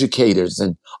great educators,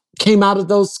 and came out of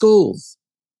those schools.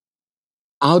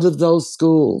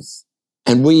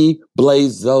 And we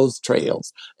blazed those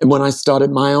trails. And when I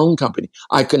started my own company,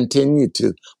 I continued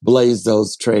to blaze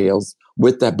those trails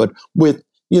with that, but with,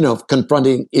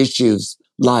 confronting issues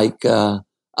like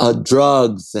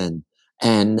drugs and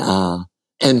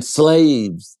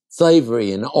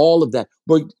slavery and all of that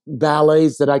were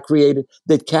ballets that I created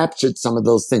that captured some of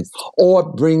those things, or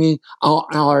bringing our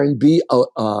R&B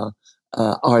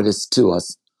artists to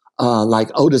us, like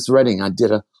Otis Redding. I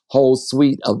did a whole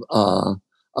suite of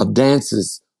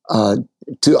dances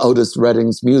to Otis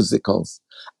Redding's musicals,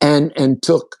 and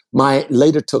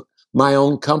later took my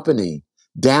own company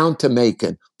down to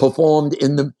Macon, performed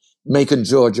in the Macon,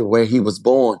 Georgia, where he was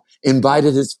born,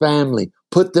 invited his family,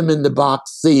 put them in the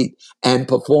box seat, and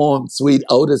performed Sweet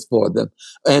Otis for them.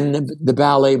 And the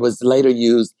ballet was later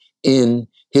used in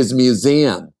his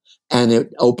museum, and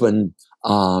it opened.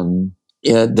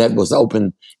 That was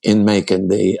open in Macon,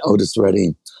 the Otis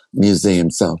Redding Museum.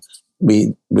 So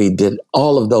we did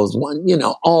all of those.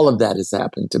 All of that has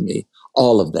happened to me.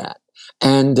 All of that,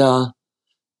 and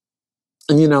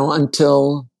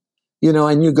until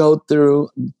and you go through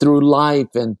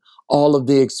life and all of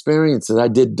the experiences. I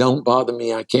did "Don't Bother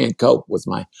Me, I Can't Cope" was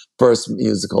my first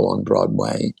musical on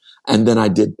Broadway, and then I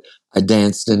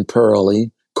danced in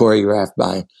Pearlie, choreographed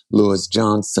by Lewis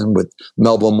Johnson with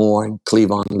Melba Moore and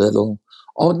Cleavon Little.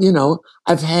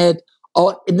 I've had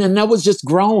and then that was just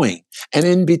growing. And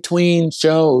in between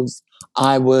shows,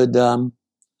 I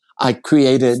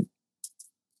created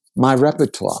my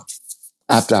repertoire.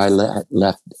 After I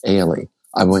left Ailey,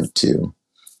 I went to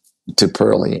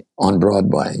Pearlie on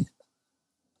Broadway.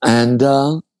 And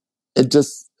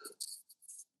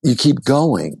you keep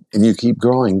going and you keep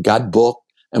growing. Got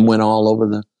booked and went all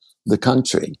over the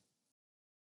country.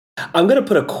 I'm gonna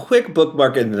put a quick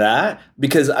bookmark in that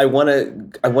because I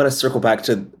wanna circle back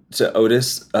to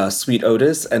Otis, Sweet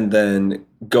Otis, and then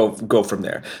go from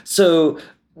there. So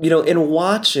in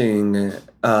watching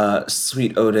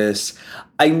Sweet Otis,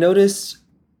 I noticed,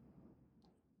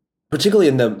 particularly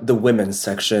in the women's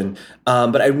section,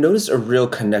 but I've noticed a real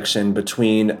connection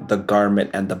between the garment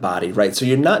and the body, right? So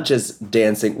you're not just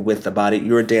dancing with the body,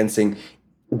 you're dancing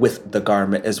with the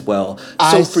garment as well.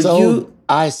 So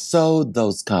I sewed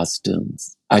those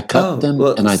costumes. I cut them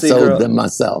and I sewed them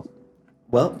myself.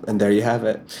 Well, and there you have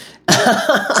it.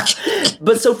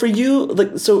 But so for you,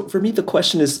 for me, the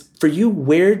question is, for you,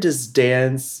 where does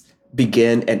dance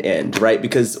begin and end, right?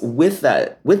 Because with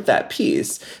that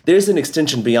piece, there's an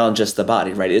extension beyond just the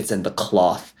body, right? It's in the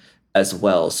cloth as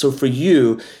well. So for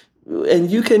you,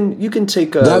 and you can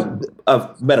take a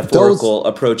metaphorical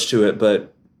approach to it,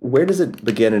 but where does it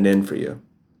begin and end for you?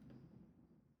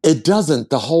 It doesn't.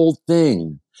 The whole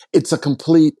thing. It's a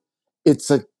complete. It's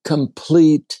a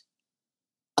complete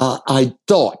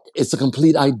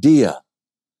idea.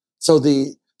 So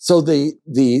the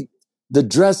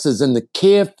dresses and the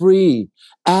carefree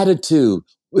attitude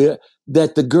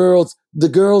that the girls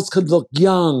could look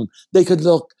young. They could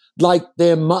look like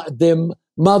their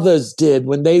mothers did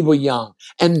when they were young,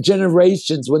 and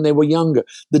generations when they were younger.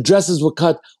 The dresses were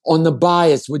cut on the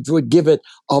bias, which would give it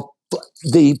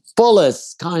the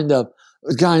fullest kind of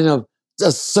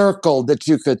a circle that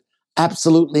you could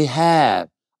absolutely have.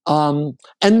 And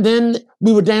then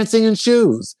we were dancing in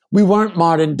shoes. We weren't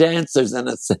modern dancers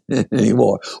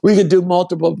anymore. We could do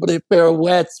multiple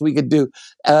pirouettes. We could do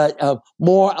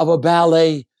more of a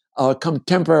ballet,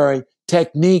 contemporary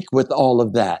technique with all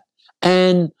of that.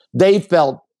 And they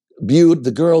felt beautiful.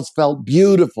 The girls felt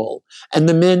beautiful. And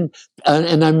the men,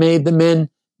 and I made the men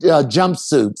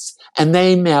jumpsuits, and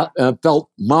they felt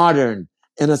modern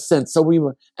in a sense. So we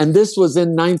were, and this was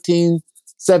in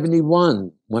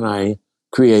 1971 when I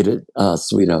created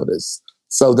Sweet Otis.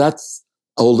 So that's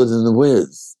older than the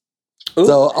Wiz. Ooh.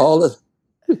 So all of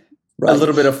A right.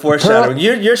 little bit of foreshadowing.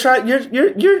 You're trying.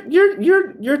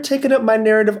 You're taking up my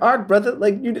narrative arc, brother.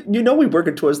 Like you know we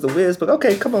working towards the Wiz, but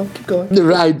okay, come on, keep going.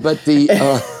 Right, but the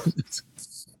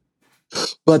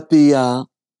but the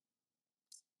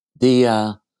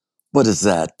what is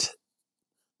that?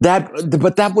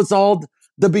 But that was all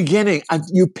the beginning.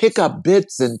 You pick up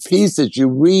bits and pieces. You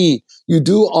read. You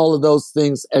do all of those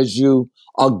things as you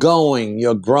are going.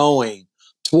 You're growing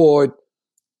toward,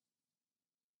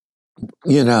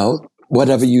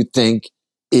 whatever you think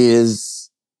is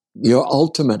your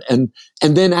ultimate. And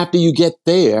then after you get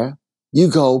there, you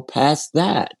go past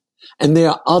that. And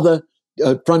there are other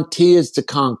frontiers to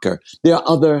conquer. There are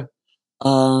other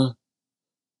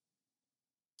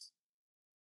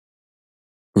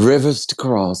rivers to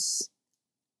cross.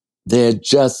 There are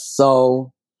just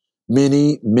so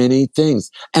many, many things.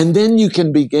 And then you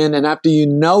can begin, and after you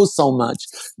know so much,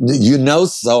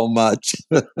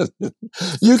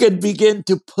 you can begin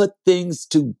to put things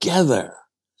together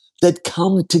that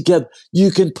come together.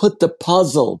 You can put the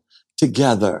puzzle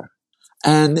together,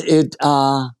 and it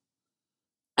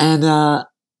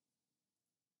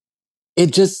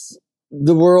just,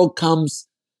 the world comes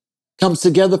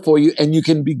together for you, and you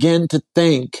can begin to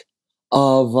think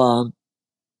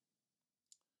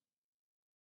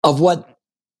of what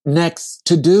next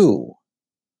to do,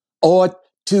 or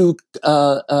to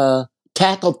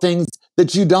tackle things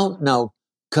that you don't know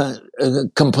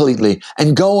completely,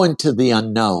 and go into the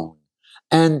unknown.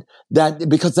 And that,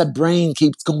 because that brain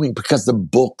keeps going, because the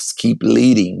books keep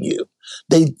leading you.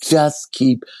 They just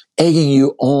keep egging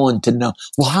you on to know,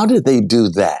 well, how did they do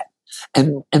that?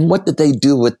 And what did they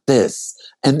do with this?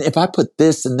 And if I put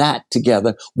this and that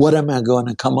together, what am I going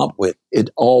to come up with? It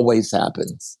always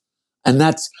happens. And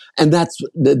that's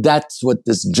what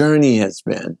this journey has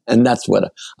been. And that's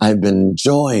what I've been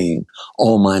enjoying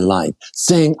all my life.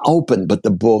 Staying open, but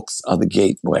the books are the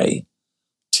gateway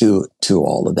to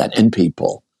all of that. And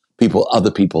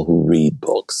other people who read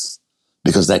books,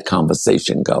 because that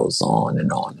conversation goes on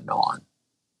and on and on.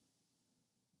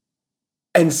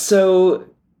 And so,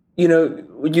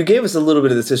 you gave us a little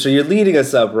bit of this history. You're leading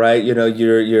us up, right?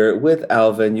 You're with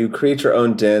Alvin. You create your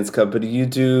own dance company. You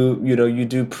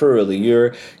do Purley.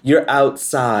 You're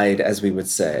outside, as we would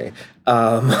say,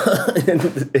 in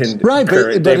right.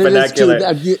 current But day it is true vernacular.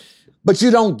 that but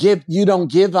you don't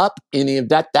give up any of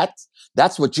that.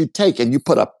 That's what you take, and you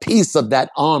put a piece of that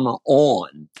armor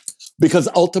on, because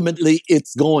ultimately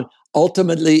it's going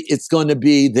to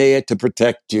be there to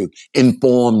protect you,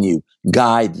 inform you,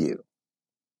 guide you.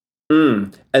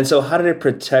 And so how did it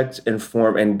protect,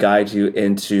 inform, and guide you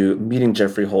into meeting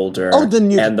Jeffrey Holder and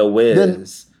the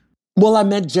Wiz? Well, I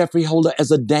met Jeffrey Holder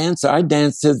as a dancer. I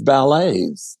danced his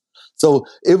ballets. So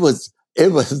it was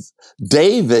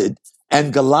David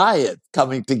and Goliath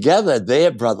coming together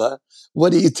there, brother.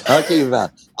 What are you talking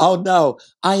about? Oh no,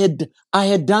 I had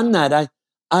done that.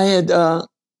 I had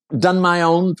done my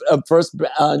own first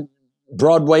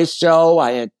Broadway show.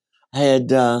 I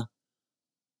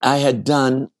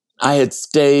had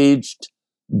staged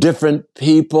different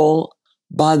people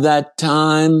by that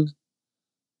time.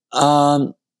 I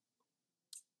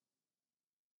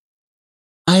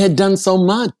had done so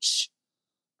much.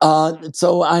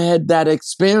 So I had that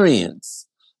experience.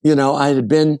 I had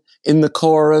been in the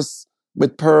chorus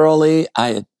with Pearlie. I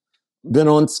had been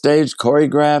on stage,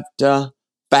 choreographed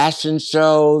fashion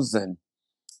shows,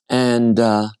 and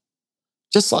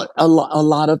just a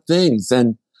lot of things,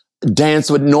 and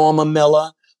danced with Norma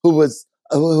Miller, who was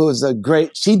a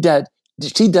great. She does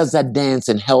that dance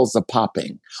in Hell's a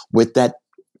Popping with that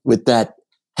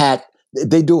hat.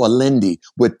 They do a Lindy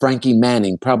with Frankie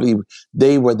Manning. Probably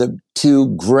they were the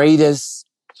two greatest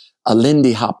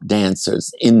Lindy Hop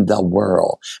dancers in the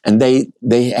world, and they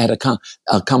had a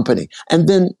company. And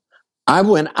then I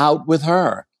went out with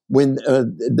her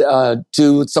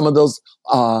to some of those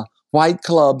white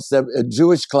clubs,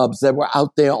 Jewish clubs that were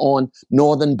out there on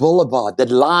Northern Boulevard,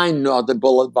 that lined Northern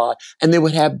Boulevard, and they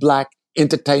would have black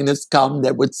entertainers come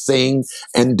that would sing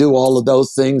and do all of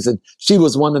those things. And she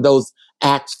was one of those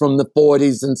acts from the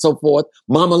 40s and so forth.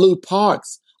 Mama Lou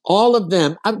Parks, all of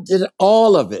them. I did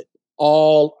all of it.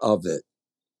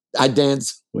 I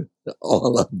danced with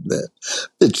all of them.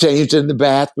 They changed in the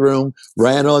bathroom,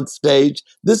 ran on stage.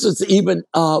 This was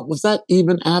was that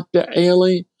even after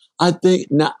Ailey? I think,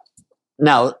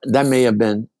 no, that may have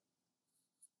been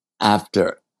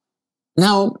after.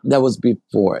 No, that was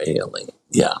before Ailey.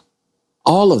 Yeah.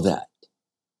 All of that.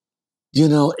 you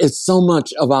know, it's so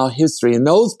much of our history. And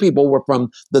those people were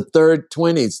from the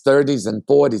 20s, 30s, and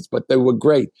 40s, but they were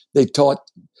great. They taught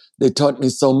me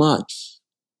so much.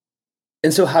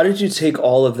 And so how did you take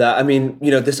all of that? I mean,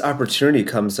 this opportunity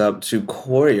comes up to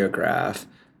choreograph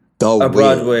The a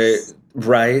Broadway, Wiz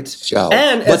right? show.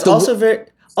 And But it's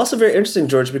also very interesting,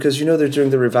 George, because they're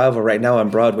doing the revival right now on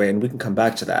Broadway, and we can come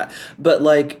back to that. But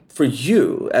like for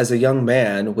you as a young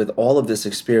man with all of this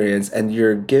experience, and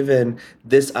you're given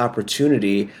this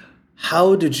opportunity,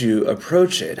 how did you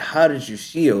approach it? How did you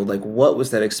feel? Like, what was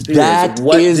that experience? that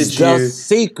What is did the you?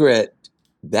 secret.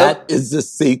 That Oh, is the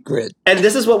secret. and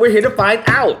this is what we're here to find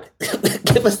out.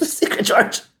 Give us the secret,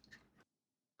 George.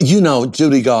 You know,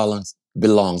 Judy Garland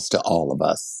belongs to all of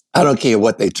us. I don't care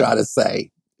what they try to say.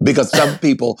 Because some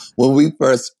people, when we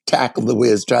first tackled the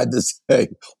Wiz, tried to say,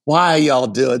 why are y'all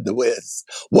doing the Wiz?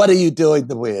 What are you doing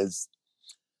the Wiz?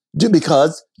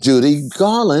 Because Judy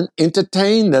Garland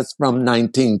entertained us from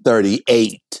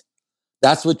 1938.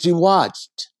 That's what you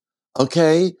watched.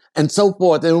 Okay? And so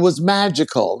forth. And it was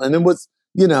magical. And it was,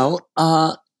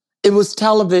 it was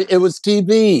television, it was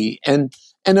TV, and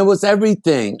it was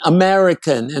everything,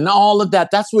 American and all of that.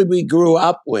 That's what we grew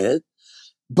up with.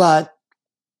 But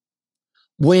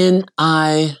when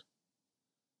I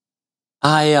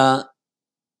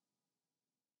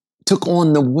took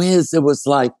on the Wiz, it was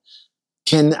like,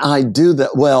 can I do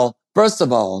that? Well, first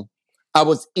of all, I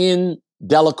was in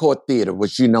Delacorte Theater,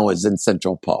 which you know is in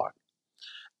Central Park.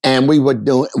 And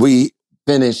we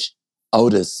finished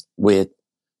Otis with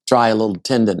Try a Little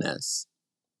Tenderness.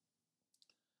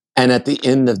 And at the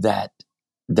end of that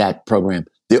program,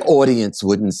 the audience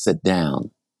wouldn't sit down.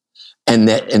 And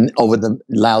over the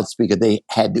loudspeaker, they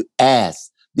had to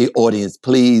ask the audience,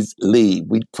 please leave.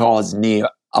 We caused near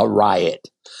a riot.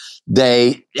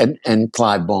 And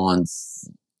Clive Barnes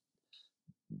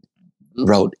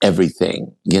wrote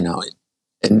everything, in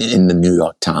the New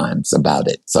York Times about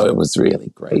it. So it was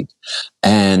really great.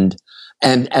 And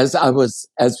as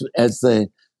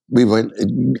we were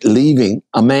leaving,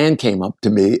 a man came up to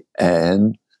me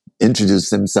and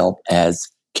introduced himself as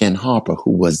Ken Harper,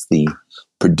 who was the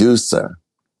producer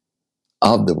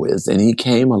of The Wiz. And he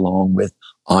came along with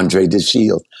Andre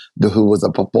DeShields, who was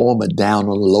a performer down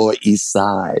on the Lower East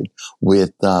Side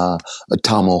with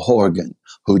Tom O'Horgan,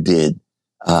 who did,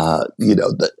 I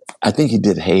think he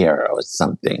did Hair or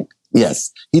something.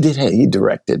 Yes, he did Hair. He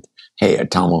directed Hair,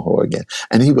 Tom O'Horgan.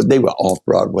 And they were off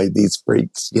Broadway, these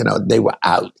freaks, they were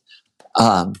out.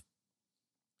 And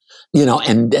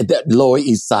the Lower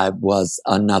East Side was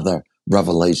another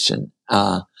revelation.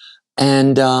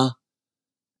 And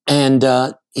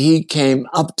he came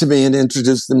up to me and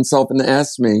introduced himself and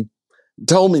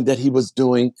told me that he was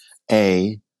doing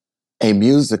a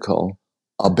musical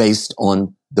based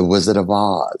on The Wizard of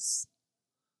Oz.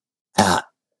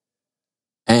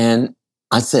 And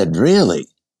I said, really?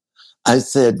 I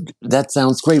said, that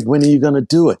sounds great. When are you going to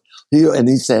do it? And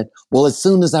he said, well, as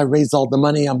soon as I raise all the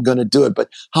money, I'm going to do it. But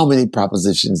how many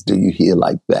propositions do you hear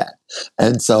like that?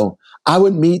 And so I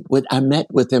met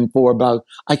with him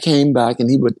I came back and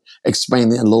he would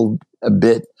explain a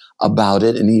bit about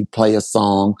it. And he'd play a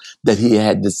song that he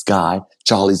had this guy,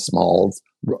 Charlie Smalls,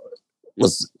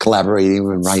 was collaborating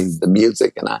and writing the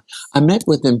music. And I met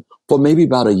with him for maybe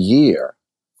about a year.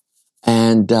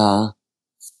 And I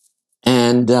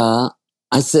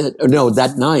said, no,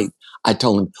 that night I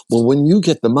told him, well, when you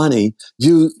get the money,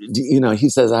 he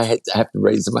says, I have to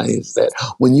raise the money. He said,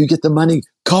 when you get the money,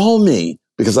 call me,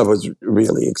 because I was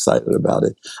really excited about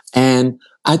it. And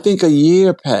I think a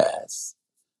year passed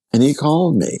and he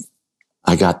called me.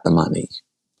 I got the money.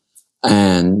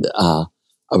 And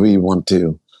we want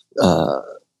to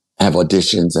have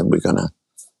auditions, and we're going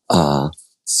to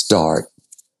start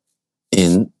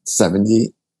in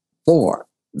 74,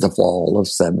 the fall of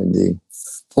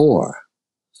 74.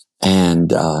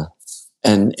 And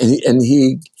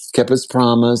he kept his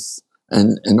promise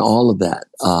and all of that.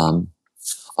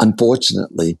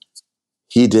 Unfortunately,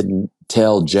 he didn't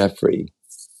tell Jeffrey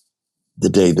the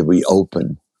day that we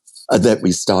opened, that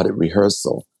we started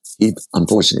rehearsal. He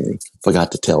unfortunately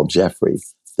forgot to tell Jeffrey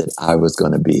that I was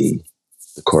going to be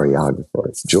the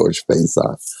choreographer, George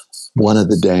Faison, one of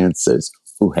the dancers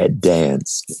who had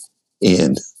danced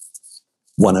in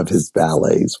one of his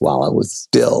ballets while I was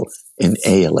still in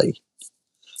Ailey.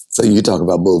 So you talk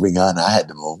about moving on, I had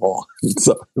to move on.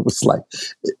 So it was like,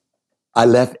 I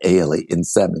left Ailey in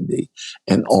 70,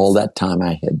 and all that time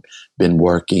I had been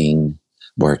working.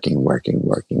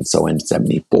 So in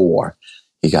 74,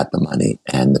 he got the money,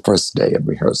 and the first day of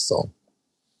rehearsal,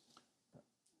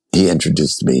 he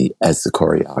introduced me as the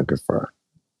choreographer.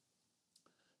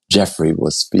 Jeffrey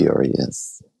was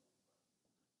furious.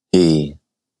 he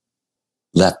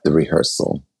left the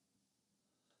rehearsal,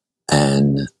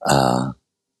 and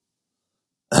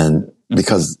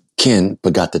because Ken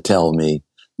forgot to tell him,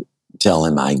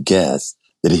 I guess,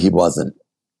 that he wasn't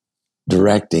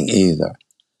directing either,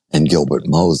 and Gilbert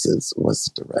Moses was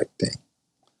directing,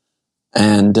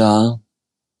 and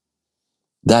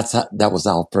that was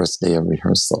our first day of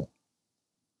rehearsal,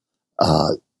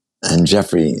 and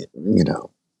Jeffrey,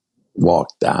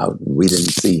 walked out, and we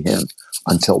didn't see him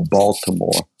until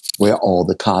Baltimore, where all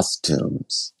the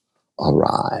costumes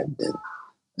arrived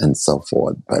and so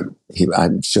forth. But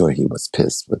I'm sure he was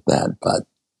pissed with that, but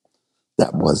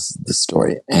that was the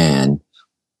story. And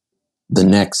the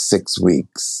next 6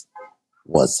 weeks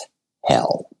was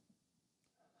hell.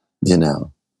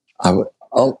 I would,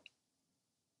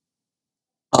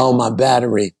 my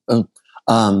battery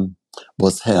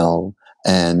was hell.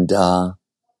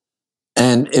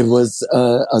 And it was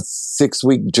a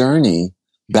 6-week journey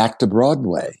back to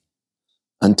Broadway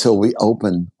until we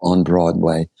opened on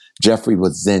Broadway. Jeffrey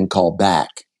was then called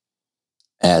back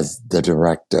as the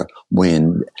director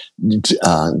when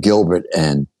Gilbert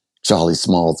and Charlie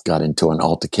Smalls got into an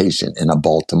altercation in a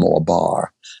Baltimore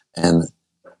bar, and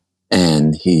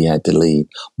he had to leave.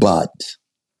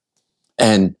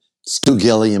 And Stu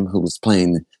Gilliam, who was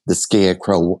playing the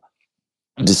Scarecrow,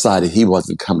 decided he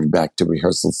wasn't coming back to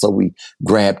rehearsal. So we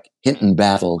grabbed Hinton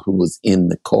Battle, who was in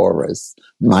the chorus,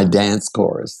 my dance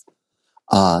chorus,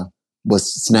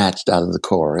 was snatched out of the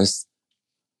chorus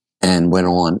and went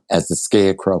on as the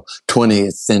Scarecrow.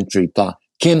 20th Century Fox.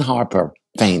 Ken Harper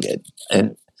fainted.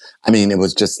 And I mean, it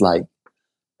was just like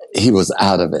he was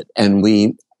out of it. And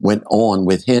we went on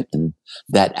with Hinton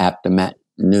that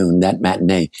afternoon, that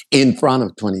matinee, in front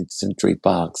of 20th Century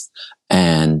Fox,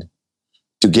 and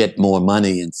to get more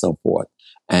money and so forth.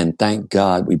 And thank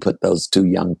God we put those two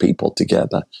young people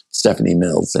together, Stephanie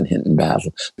Mills and Hinton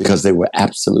Battle, because they were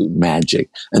absolute magic,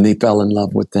 and they fell in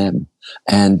love with them.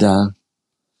 And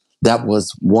that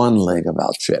was one leg of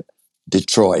our trip.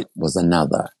 Detroit was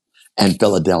another, and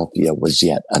Philadelphia was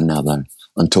yet another,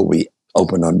 until we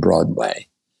opened on Broadway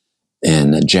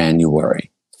in January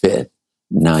 5th,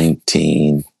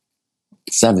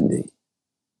 1970.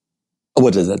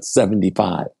 What is that,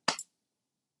 75?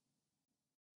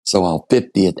 So our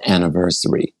 50th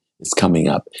anniversary is coming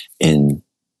up in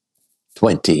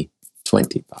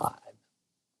 2025.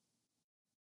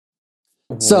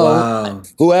 So wow.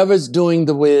 Whoever's doing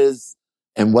The Wiz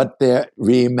and what they're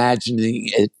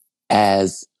reimagining it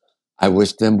as, I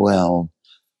wish them well.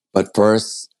 But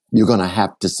first, you're going to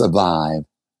have to survive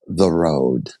the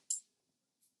road.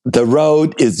 The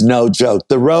road is no joke.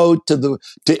 The road to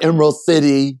Emerald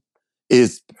City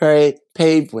is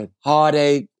paved with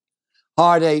heartache,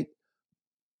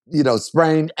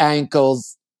 sprained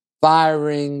ankles,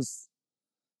 firings,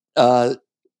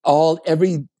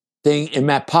 everything in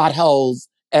my potholes,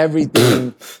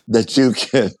 everything that you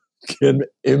can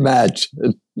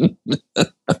imagine.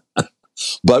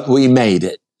 But we made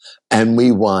it, and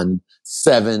we won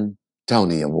 7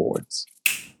 Tony Awards.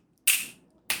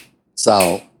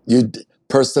 So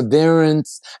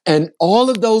perseverance and all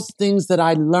of those things that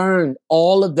I learned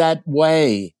all of that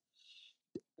way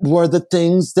were the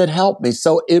things that helped me.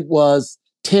 So it was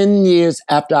 10 years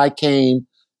after I came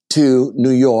to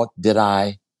New York did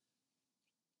I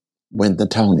win the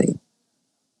Tony.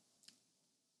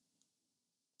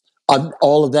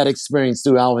 All of that experience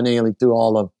through Alvin Ailey, through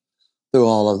all of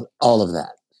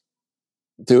that,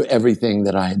 through everything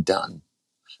that I had done,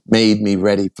 made me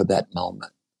ready for that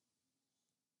moment,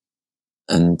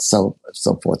 and so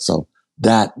forth. So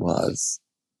that was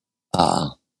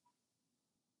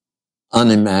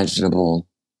unimaginable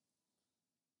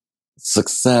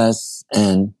success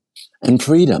and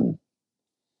freedom.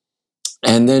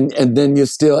 And then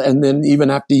even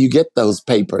after you get those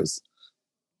papers,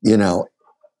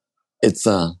 it's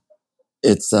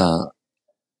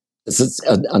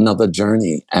another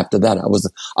journey after that.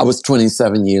 I was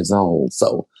 27 years old.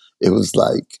 So it was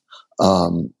like,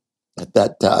 at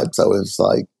that time, so it was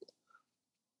like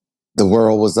the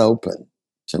world was open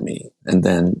to me. And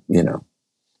then,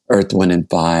 Earth, Wind and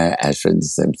Fire, Ashford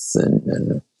Simpson,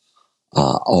 and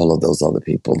all of those other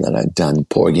people that I'd done.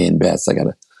 Porgy and Bess, I got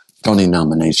a Tony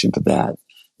nomination for that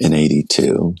in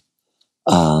 82.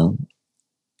 And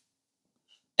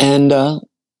on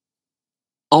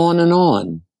and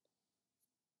on.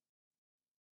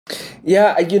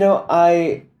 Yeah,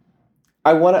 I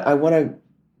wanna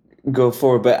go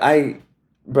forward, but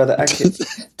brother, I can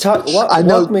talk.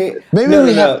 Walk me. Maybe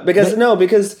no,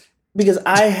 because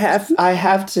I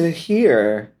have to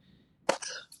hear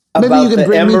about you can the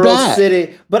bring me Emerald back.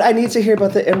 City, but I need to hear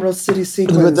about the Emerald City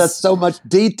sequence. But that's so much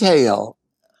detail.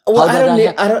 Well, How I did don't I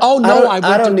need. have? Oh no,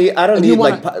 I don't You need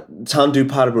want like to? tendu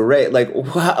pas de bourrée. Like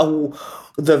wow,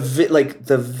 the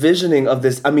visioning of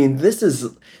this. I mean, this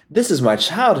is my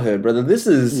childhood, brother. This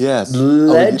is Yes. Oh, you're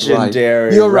right.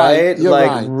 legendary, You're right. right? You're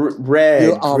Like right. You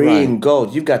red, are right. green,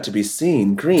 gold. You've got to be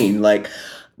seen. Green, like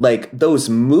those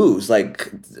moves.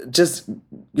 Like just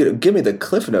give me the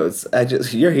cliff notes. I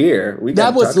just you're here. We got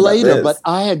That to was talk about later, but this.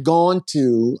 I had gone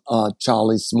to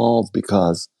Charlie Smalls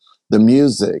because the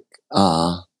music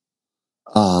uh,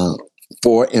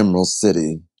 for Emerald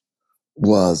City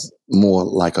was more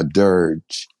like a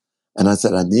dirge. And I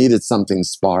said I needed something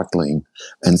sparkling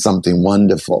and something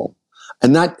wonderful.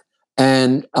 And that,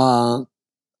 and well,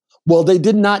 they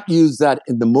did not use that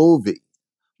in the movie,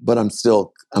 but I'm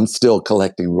still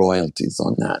collecting royalties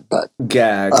on that. But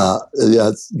Gag.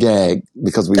 yes, gag,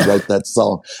 because we wrote that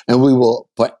song. And we will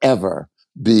forever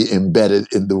be embedded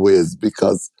in the Wiz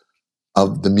because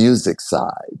of the music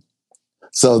side.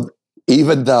 So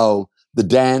even though the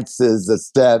dances, the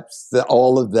steps,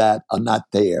 all of that are not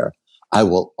there, I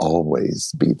will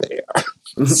always be there.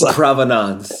 So,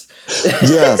 Provenance.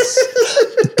 yes,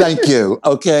 thank you.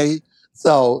 Okay,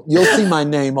 so you'll see my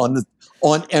name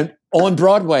on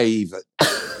Broadway even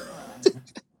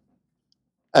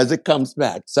as it comes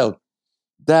back. So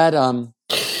that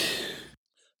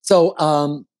so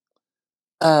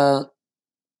uh,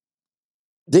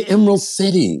 the Emerald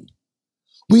City.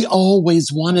 We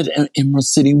always wanted an Emerald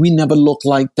City. We never looked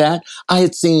like that. I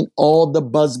had seen all the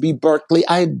Busby Berkeley.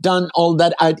 I had done all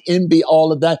that. I'd envy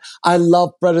all of that. I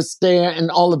love Fred Astaire and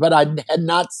all of it. I had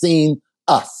not seen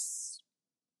us.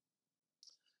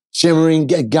 Shimmering,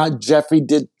 Jeffrey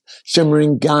did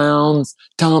Shimmering Gowns.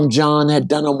 Tom John had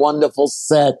done a wonderful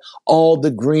set. All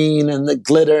the green and the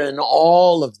glitter and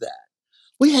all of that.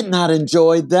 We had not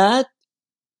enjoyed that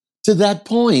to that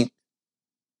point.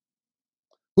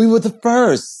 We were the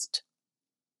first.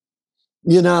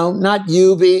 You know, not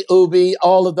Ubi, Ubi,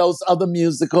 all of those other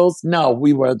musicals. No,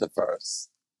 we were the first.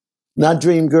 Not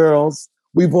Dreamgirls.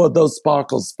 We wore those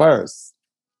sparkles first.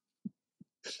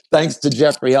 Thanks to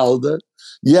Jeffrey Holder.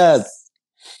 Yes.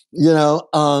 You know,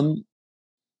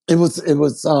 it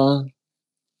was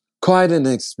quite an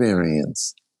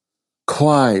experience.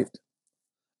 Quite.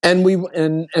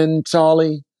 And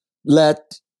Charlie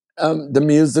let the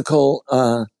musical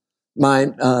my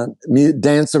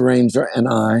dance arranger and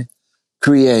I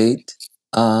create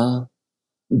that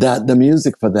the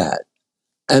music for that.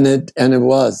 And it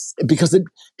was because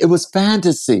it was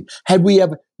fantasy. Had we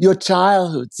ever your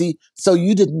childhood, see, so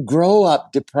you didn't grow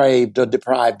up depraved or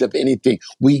deprived of anything.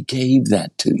 We gave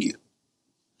that to you.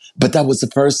 But that was the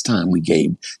first time we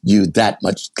gave you that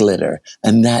much glitter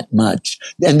and that much.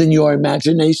 And then your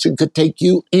imagination could take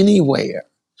you anywhere.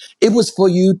 It was for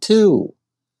you too.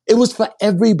 It was for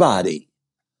everybody.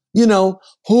 You know,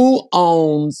 who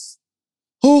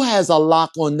has a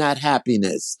lock on that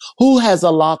happiness? Who has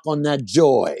a lock on that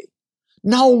joy?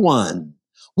 No one.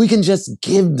 We can just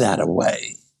give that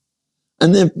away.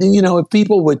 And then, if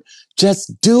people would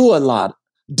just do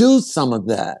some of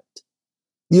that,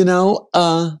 you know,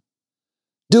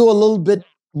 do a little bit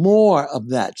more of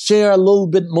that, share a little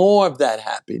bit more of that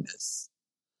happiness.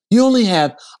 You only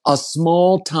have a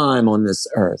small time on this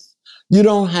earth. You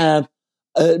don't have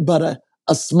but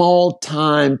a small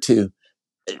time to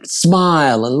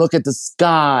smile and look at the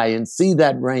sky and see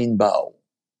that rainbow.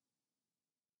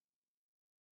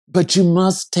 But you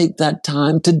must take that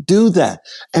time to do that.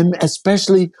 And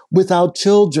especially with our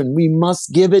children, we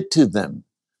must give it to them.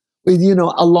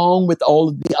 Along with all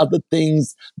of the other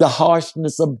things, the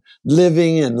harshness of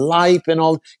living and life and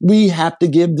all, we have to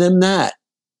give them that.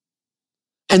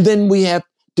 And then we have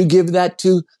to give that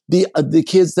to the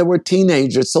kids that were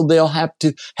teenagers, so they'll have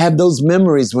to have those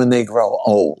memories when they grow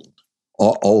old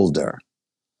or older.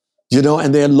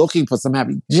 And they're looking for some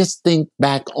happy. Just think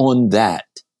back on that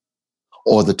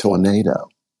or the tornado.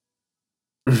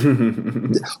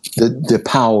 The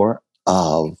power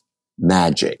of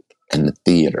magic and the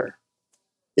theater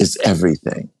is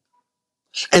everything.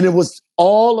 And it was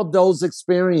all of those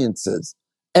experiences.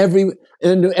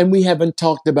 And we haven't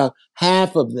talked about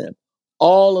half of them.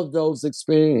 All of those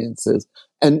experiences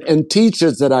and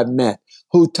teachers that I've met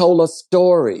who told us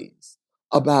stories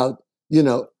about,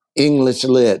 English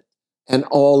lit and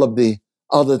all of the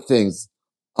other things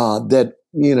that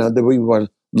we were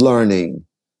learning,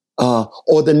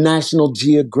 or the National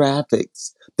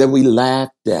Geographics that we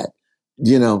laughed at,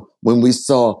 when we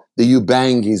saw the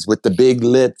Ubangis with the big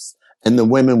lips and the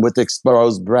women with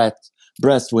exposed breasts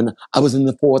when I was in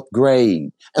the 4th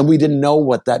grade and we didn't know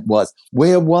what that was.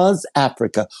 Where was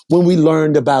Africa when we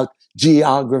learned about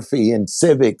geography and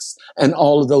civics and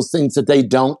all of those things that they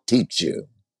don't teach you?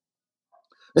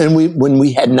 and when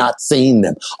we had not seen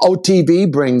them. Oh,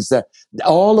 TV brings that,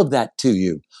 all of that to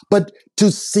you. But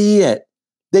to see it,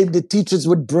 the teachers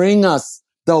would bring us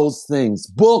those things.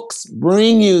 Books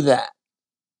bring you that.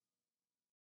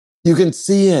 You can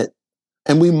see it.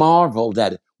 And we marveled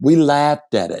at it. We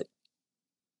laughed at it.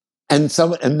 And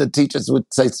the teachers would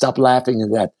say, "Stop laughing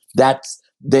at that.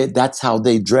 That's how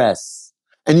they dress."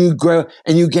 And you grow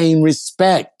and you gain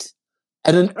respect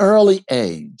at an early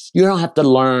age. You don't have to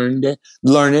learn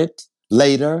it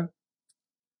later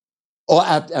or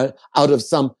out of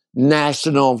some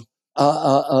national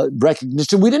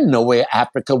recognition. We didn't know where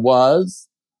Africa was.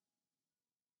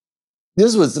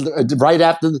 This was right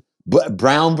after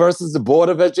Brown versus the Board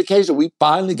of Education. We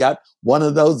finally got one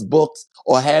of those books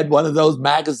or had one of those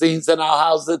magazines in our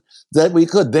houses that we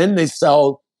could. Then they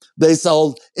sold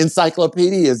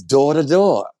encyclopedias door to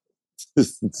door.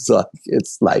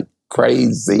 It's like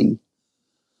crazy,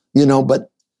 but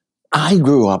I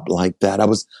grew up like that. I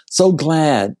was so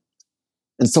glad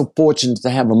and so fortunate to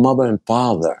have a mother and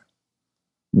father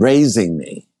raising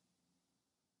me,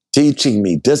 teaching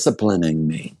me, disciplining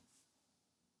me,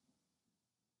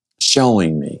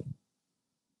 showing me,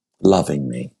 loving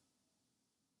me.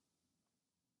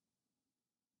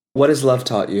 What has love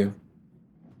taught you?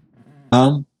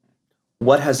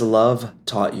 What has love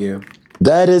taught you?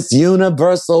 That is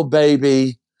universal,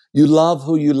 baby. You love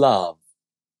who you love.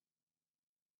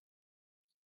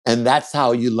 And that's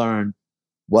how you learn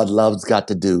what love's got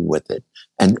to do with it.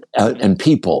 And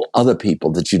other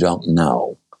people that you don't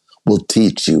know will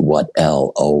teach you what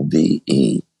LOVE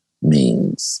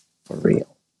means for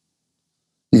real.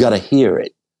 You got to hear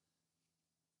it.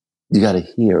 You got to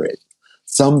hear it.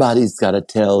 Somebody's got to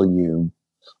tell you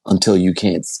until you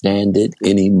can't stand it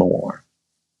anymore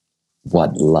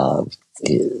what love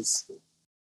is.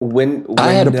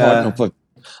 I had a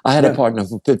partner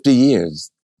for 50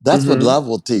 years. That's what love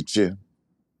will teach you.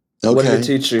 Okay. What did it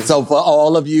teach you? So for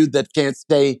all of you that can't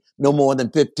stay no more than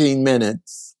 15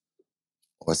 minutes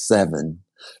or 7,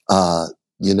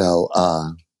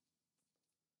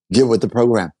 get with the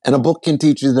program. And a book can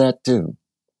teach you that too.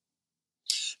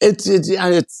 It's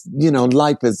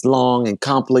life is long and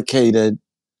complicated,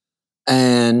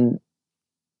 and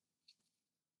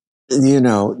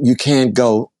you can't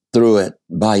go through it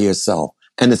by yourself,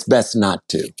 and it's best not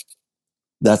to.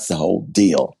 That's the whole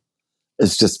deal.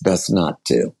 It's just best not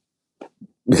to,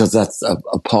 because that's a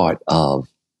part of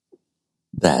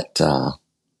that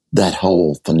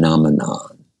whole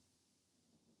phenomenon.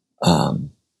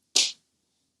 And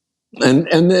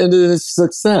it's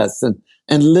success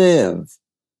and live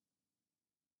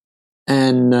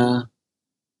and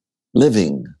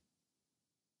living.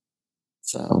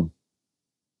 So.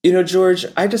 George,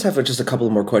 I just have just a couple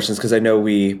more questions because I know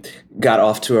we got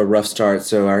off to a rough start,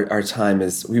 so our time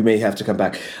we may have to come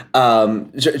back.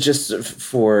 Just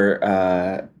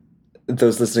for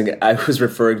those listening, I was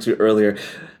referring to earlier,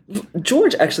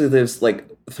 George actually lives like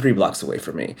 3 blocks away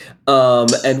from me.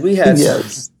 And we had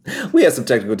some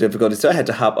technical difficulties, so I had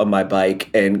to hop on my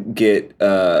bike and get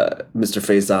Mr.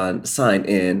 Faison sign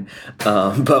in.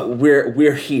 But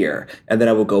we're here, and then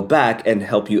I will go back and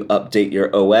help you update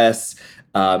your OS.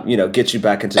 Get you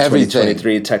back into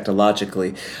 2023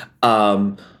 technologically.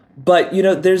 But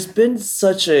there's been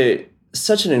such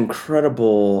an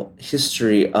incredible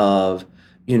history of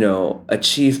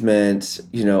achievement,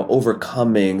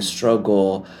 overcoming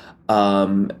struggle,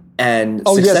 and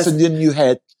success. Yes, and then you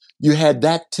had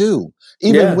that too.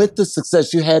 Even with the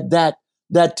success, you had that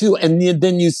too, and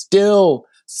then you still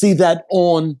see that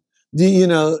on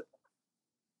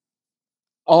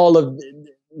all of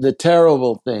the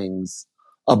terrible things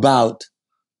about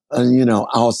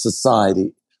our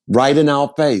society right in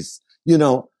our face.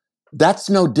 That's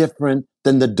no different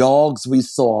than the dogs we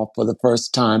saw for the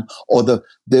first time, or the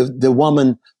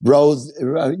woman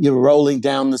rolling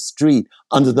down the street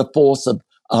under the force of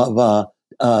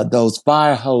those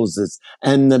fire hoses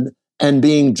and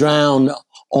being drowned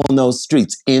on those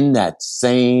streets in that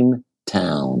same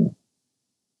town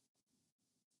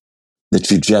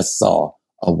that you just saw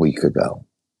a week ago.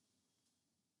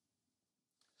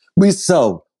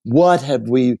 What have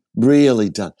we really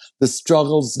done? The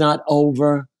struggle's not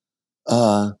over.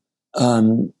 Your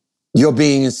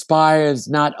being inspired is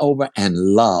not over, and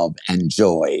love and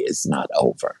joy is not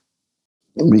over.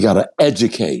 We got to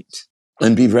educate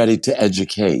and be ready to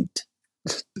educate.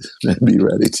 And be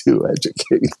ready to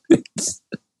educate.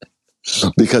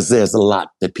 Because there's a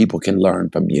lot that people can learn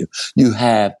from you.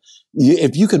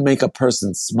 If you could make a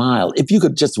person smile, if you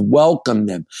could just welcome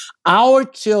them. Our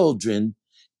children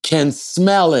can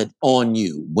smell it on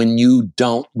you when you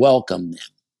don't welcome them.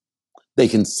 They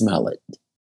can smell it.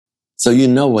 So you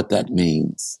know what that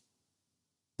means.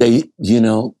 They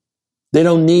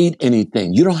don't need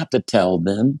anything. You don't have to tell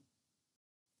them.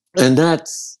 And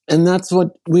that's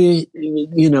what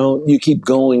you keep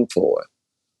going for,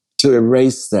 to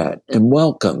erase that and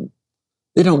welcome.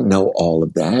 They don't know all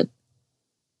of that.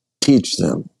 Teach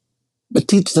them, but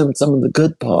teach them some of the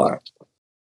good part.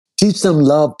 Teach them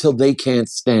love till they can't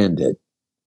stand it,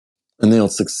 and they'll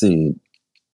succeed.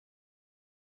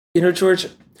 George,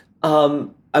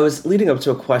 I was leading up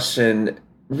to a question,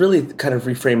 really kind of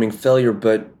reframing failure,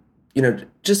 but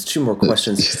just two more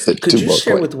questions. Could you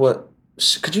share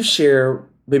could you share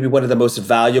maybe one of the most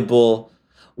valuable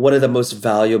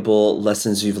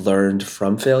lessons you've learned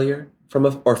from failure,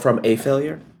 from a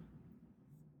failure?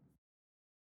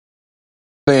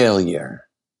 Failure.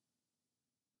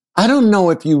 I don't know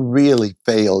if you really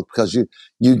failed, because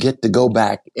you get to go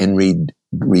back and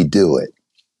redo it.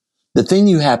 The thing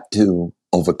you have to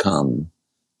overcome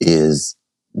is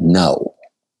no.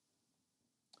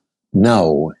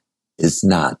 No is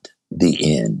not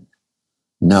the end.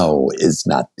 No is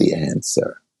not the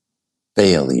answer.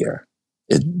 Failure,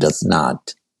 it does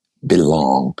not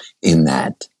belong in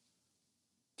that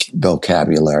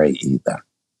vocabulary either.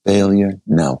 Failure,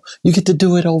 no. You get to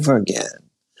do it over again.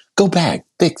 Go back,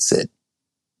 fix it.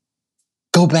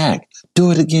 Go back, do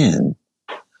it again.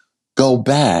 Go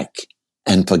back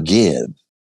and forgive.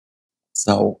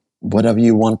 So whatever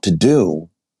you want to do,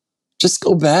 just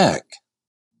go back.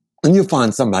 And you'll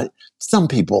find some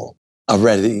people are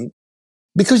ready,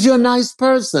 because you're a nice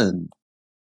person.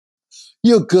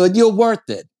 You're good. You're worth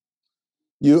it.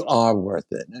 You are worth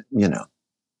it,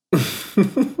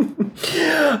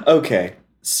 Okay.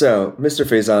 So, Mr.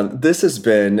 Faison, this has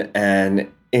been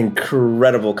an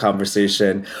incredible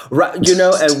conversation. Right,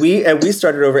 and we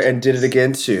started over and did it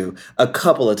again too a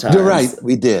couple of times. You're right.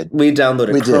 We did. We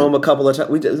downloaded Chrome a couple of times.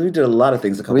 We did a lot of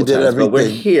things a couple of times, everything. But we're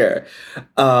here.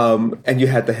 And you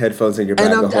had the headphones in your bag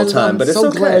the whole time, but it's so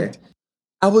okay. Glad.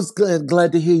 I was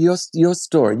glad to hear your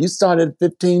story. You started at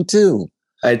 15 too.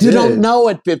 I did. You don't know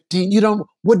at 15.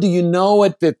 What do you know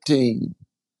at 15?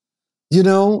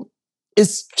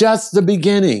 It's just the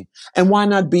beginning. And why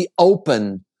not be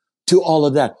open to all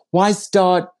of that? Why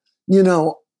start,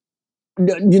 out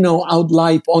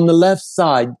life on the left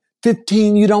side?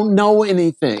 15, you don't know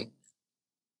anything.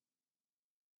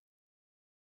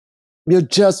 You're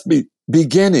just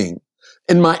beginning.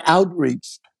 In my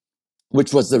outreach,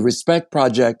 which was the Respect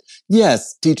Project,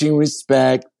 yes, teaching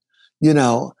respect,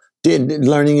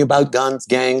 learning about guns,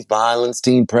 gangs, violence,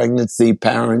 teen pregnancy,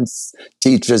 parents,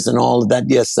 teachers, and all of that.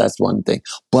 Yes, that's one thing.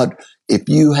 But if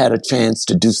you had a chance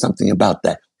to do something about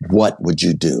that, what would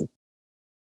you do?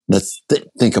 Let's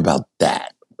think about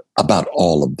that, about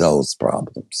all of those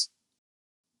problems.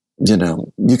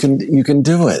 You can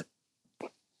do it.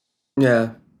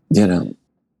 Yeah. So,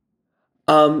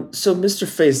 Mr.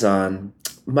 Faison,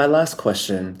 my last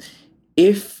question: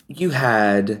 if you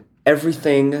had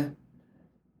everything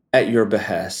at your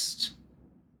behest,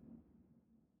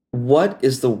 what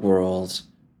is the world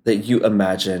that you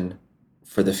imagine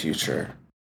for the future?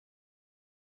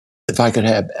 If I could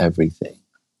have everything.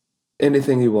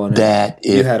 Anything you wanted. That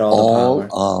if you had all the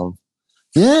power.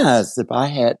 Yes, if I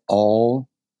had all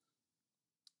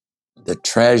the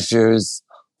treasures,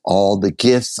 all the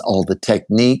gifts, all the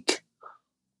technique,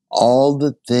 all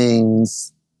the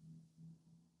things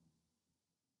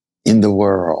in the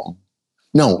world.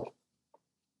 No.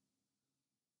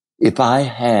 If I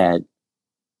had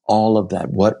all of that,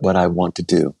 what would I want to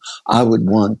do? I would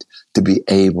want to be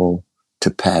able to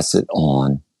pass it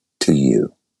on to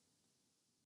you.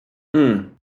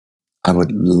 I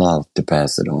would love to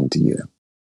pass it on to you.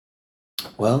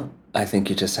 Well, I think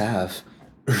you just have.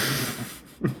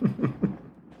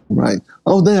 Right.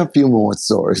 Oh, there are a few more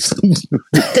stories.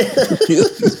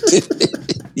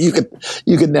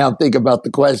 You can now think about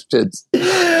the questions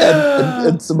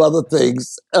and some other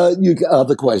things.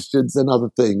 Other questions and other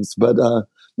things. But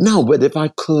no, but if I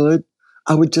could,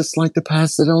 I would just like to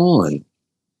pass it on.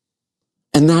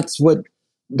 And that's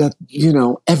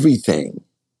everything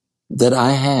that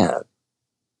I have.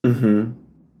 Mm-hmm.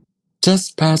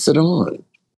 Just pass it on.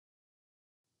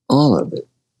 All of it.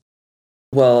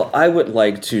 Well, I would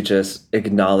like to just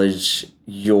acknowledge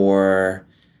your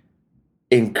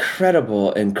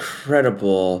incredible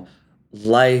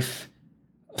life,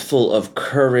 full of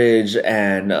courage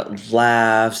and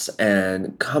laughs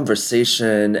and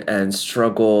conversation and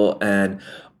struggle and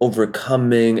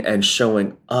overcoming and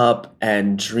showing up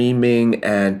and dreaming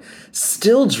and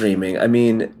still dreaming. I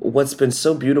mean, what's been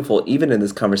so beautiful, even in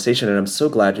this conversation, and I'm so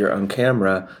glad you're on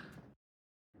camera,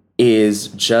 is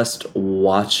just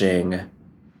watching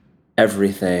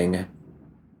everything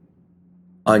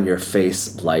on your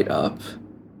face light up.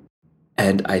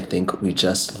 And I think we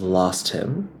just lost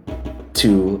him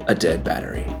to a dead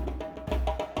battery.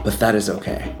 But that is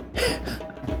okay.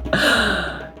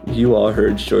 You all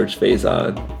heard George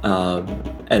Faison,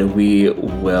 and we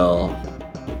will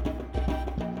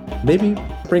maybe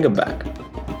bring him back.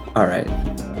 All right.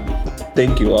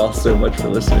 Thank you all so much for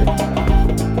listening.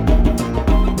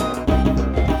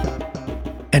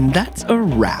 And that's a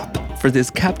wrap for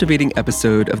this captivating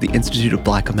episode of the Institute of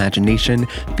Black Imagination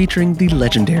featuring the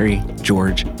legendary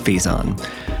George Faison.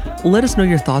 Let us know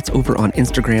your thoughts over on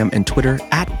Instagram and Twitter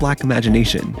at Black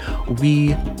Imagination.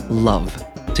 We love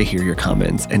to hear your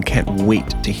comments and can't wait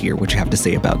to hear what you have to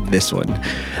say about this one.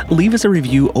 Leave us a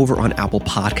review over on Apple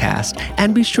Podcast,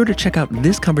 and be sure to check out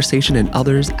this conversation and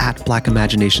others at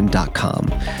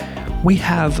blackimagination.com. We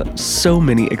have so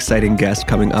many exciting guests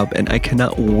coming up, and I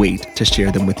cannot wait to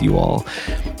share them with you all.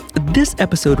 This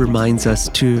episode reminds us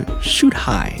to shoot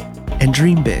high and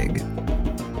dream big.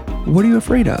 What are you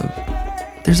afraid of?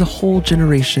 There's a whole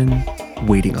generation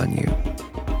waiting on you.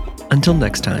 Until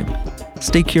next time,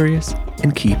 stay curious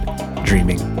and keep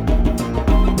dreaming.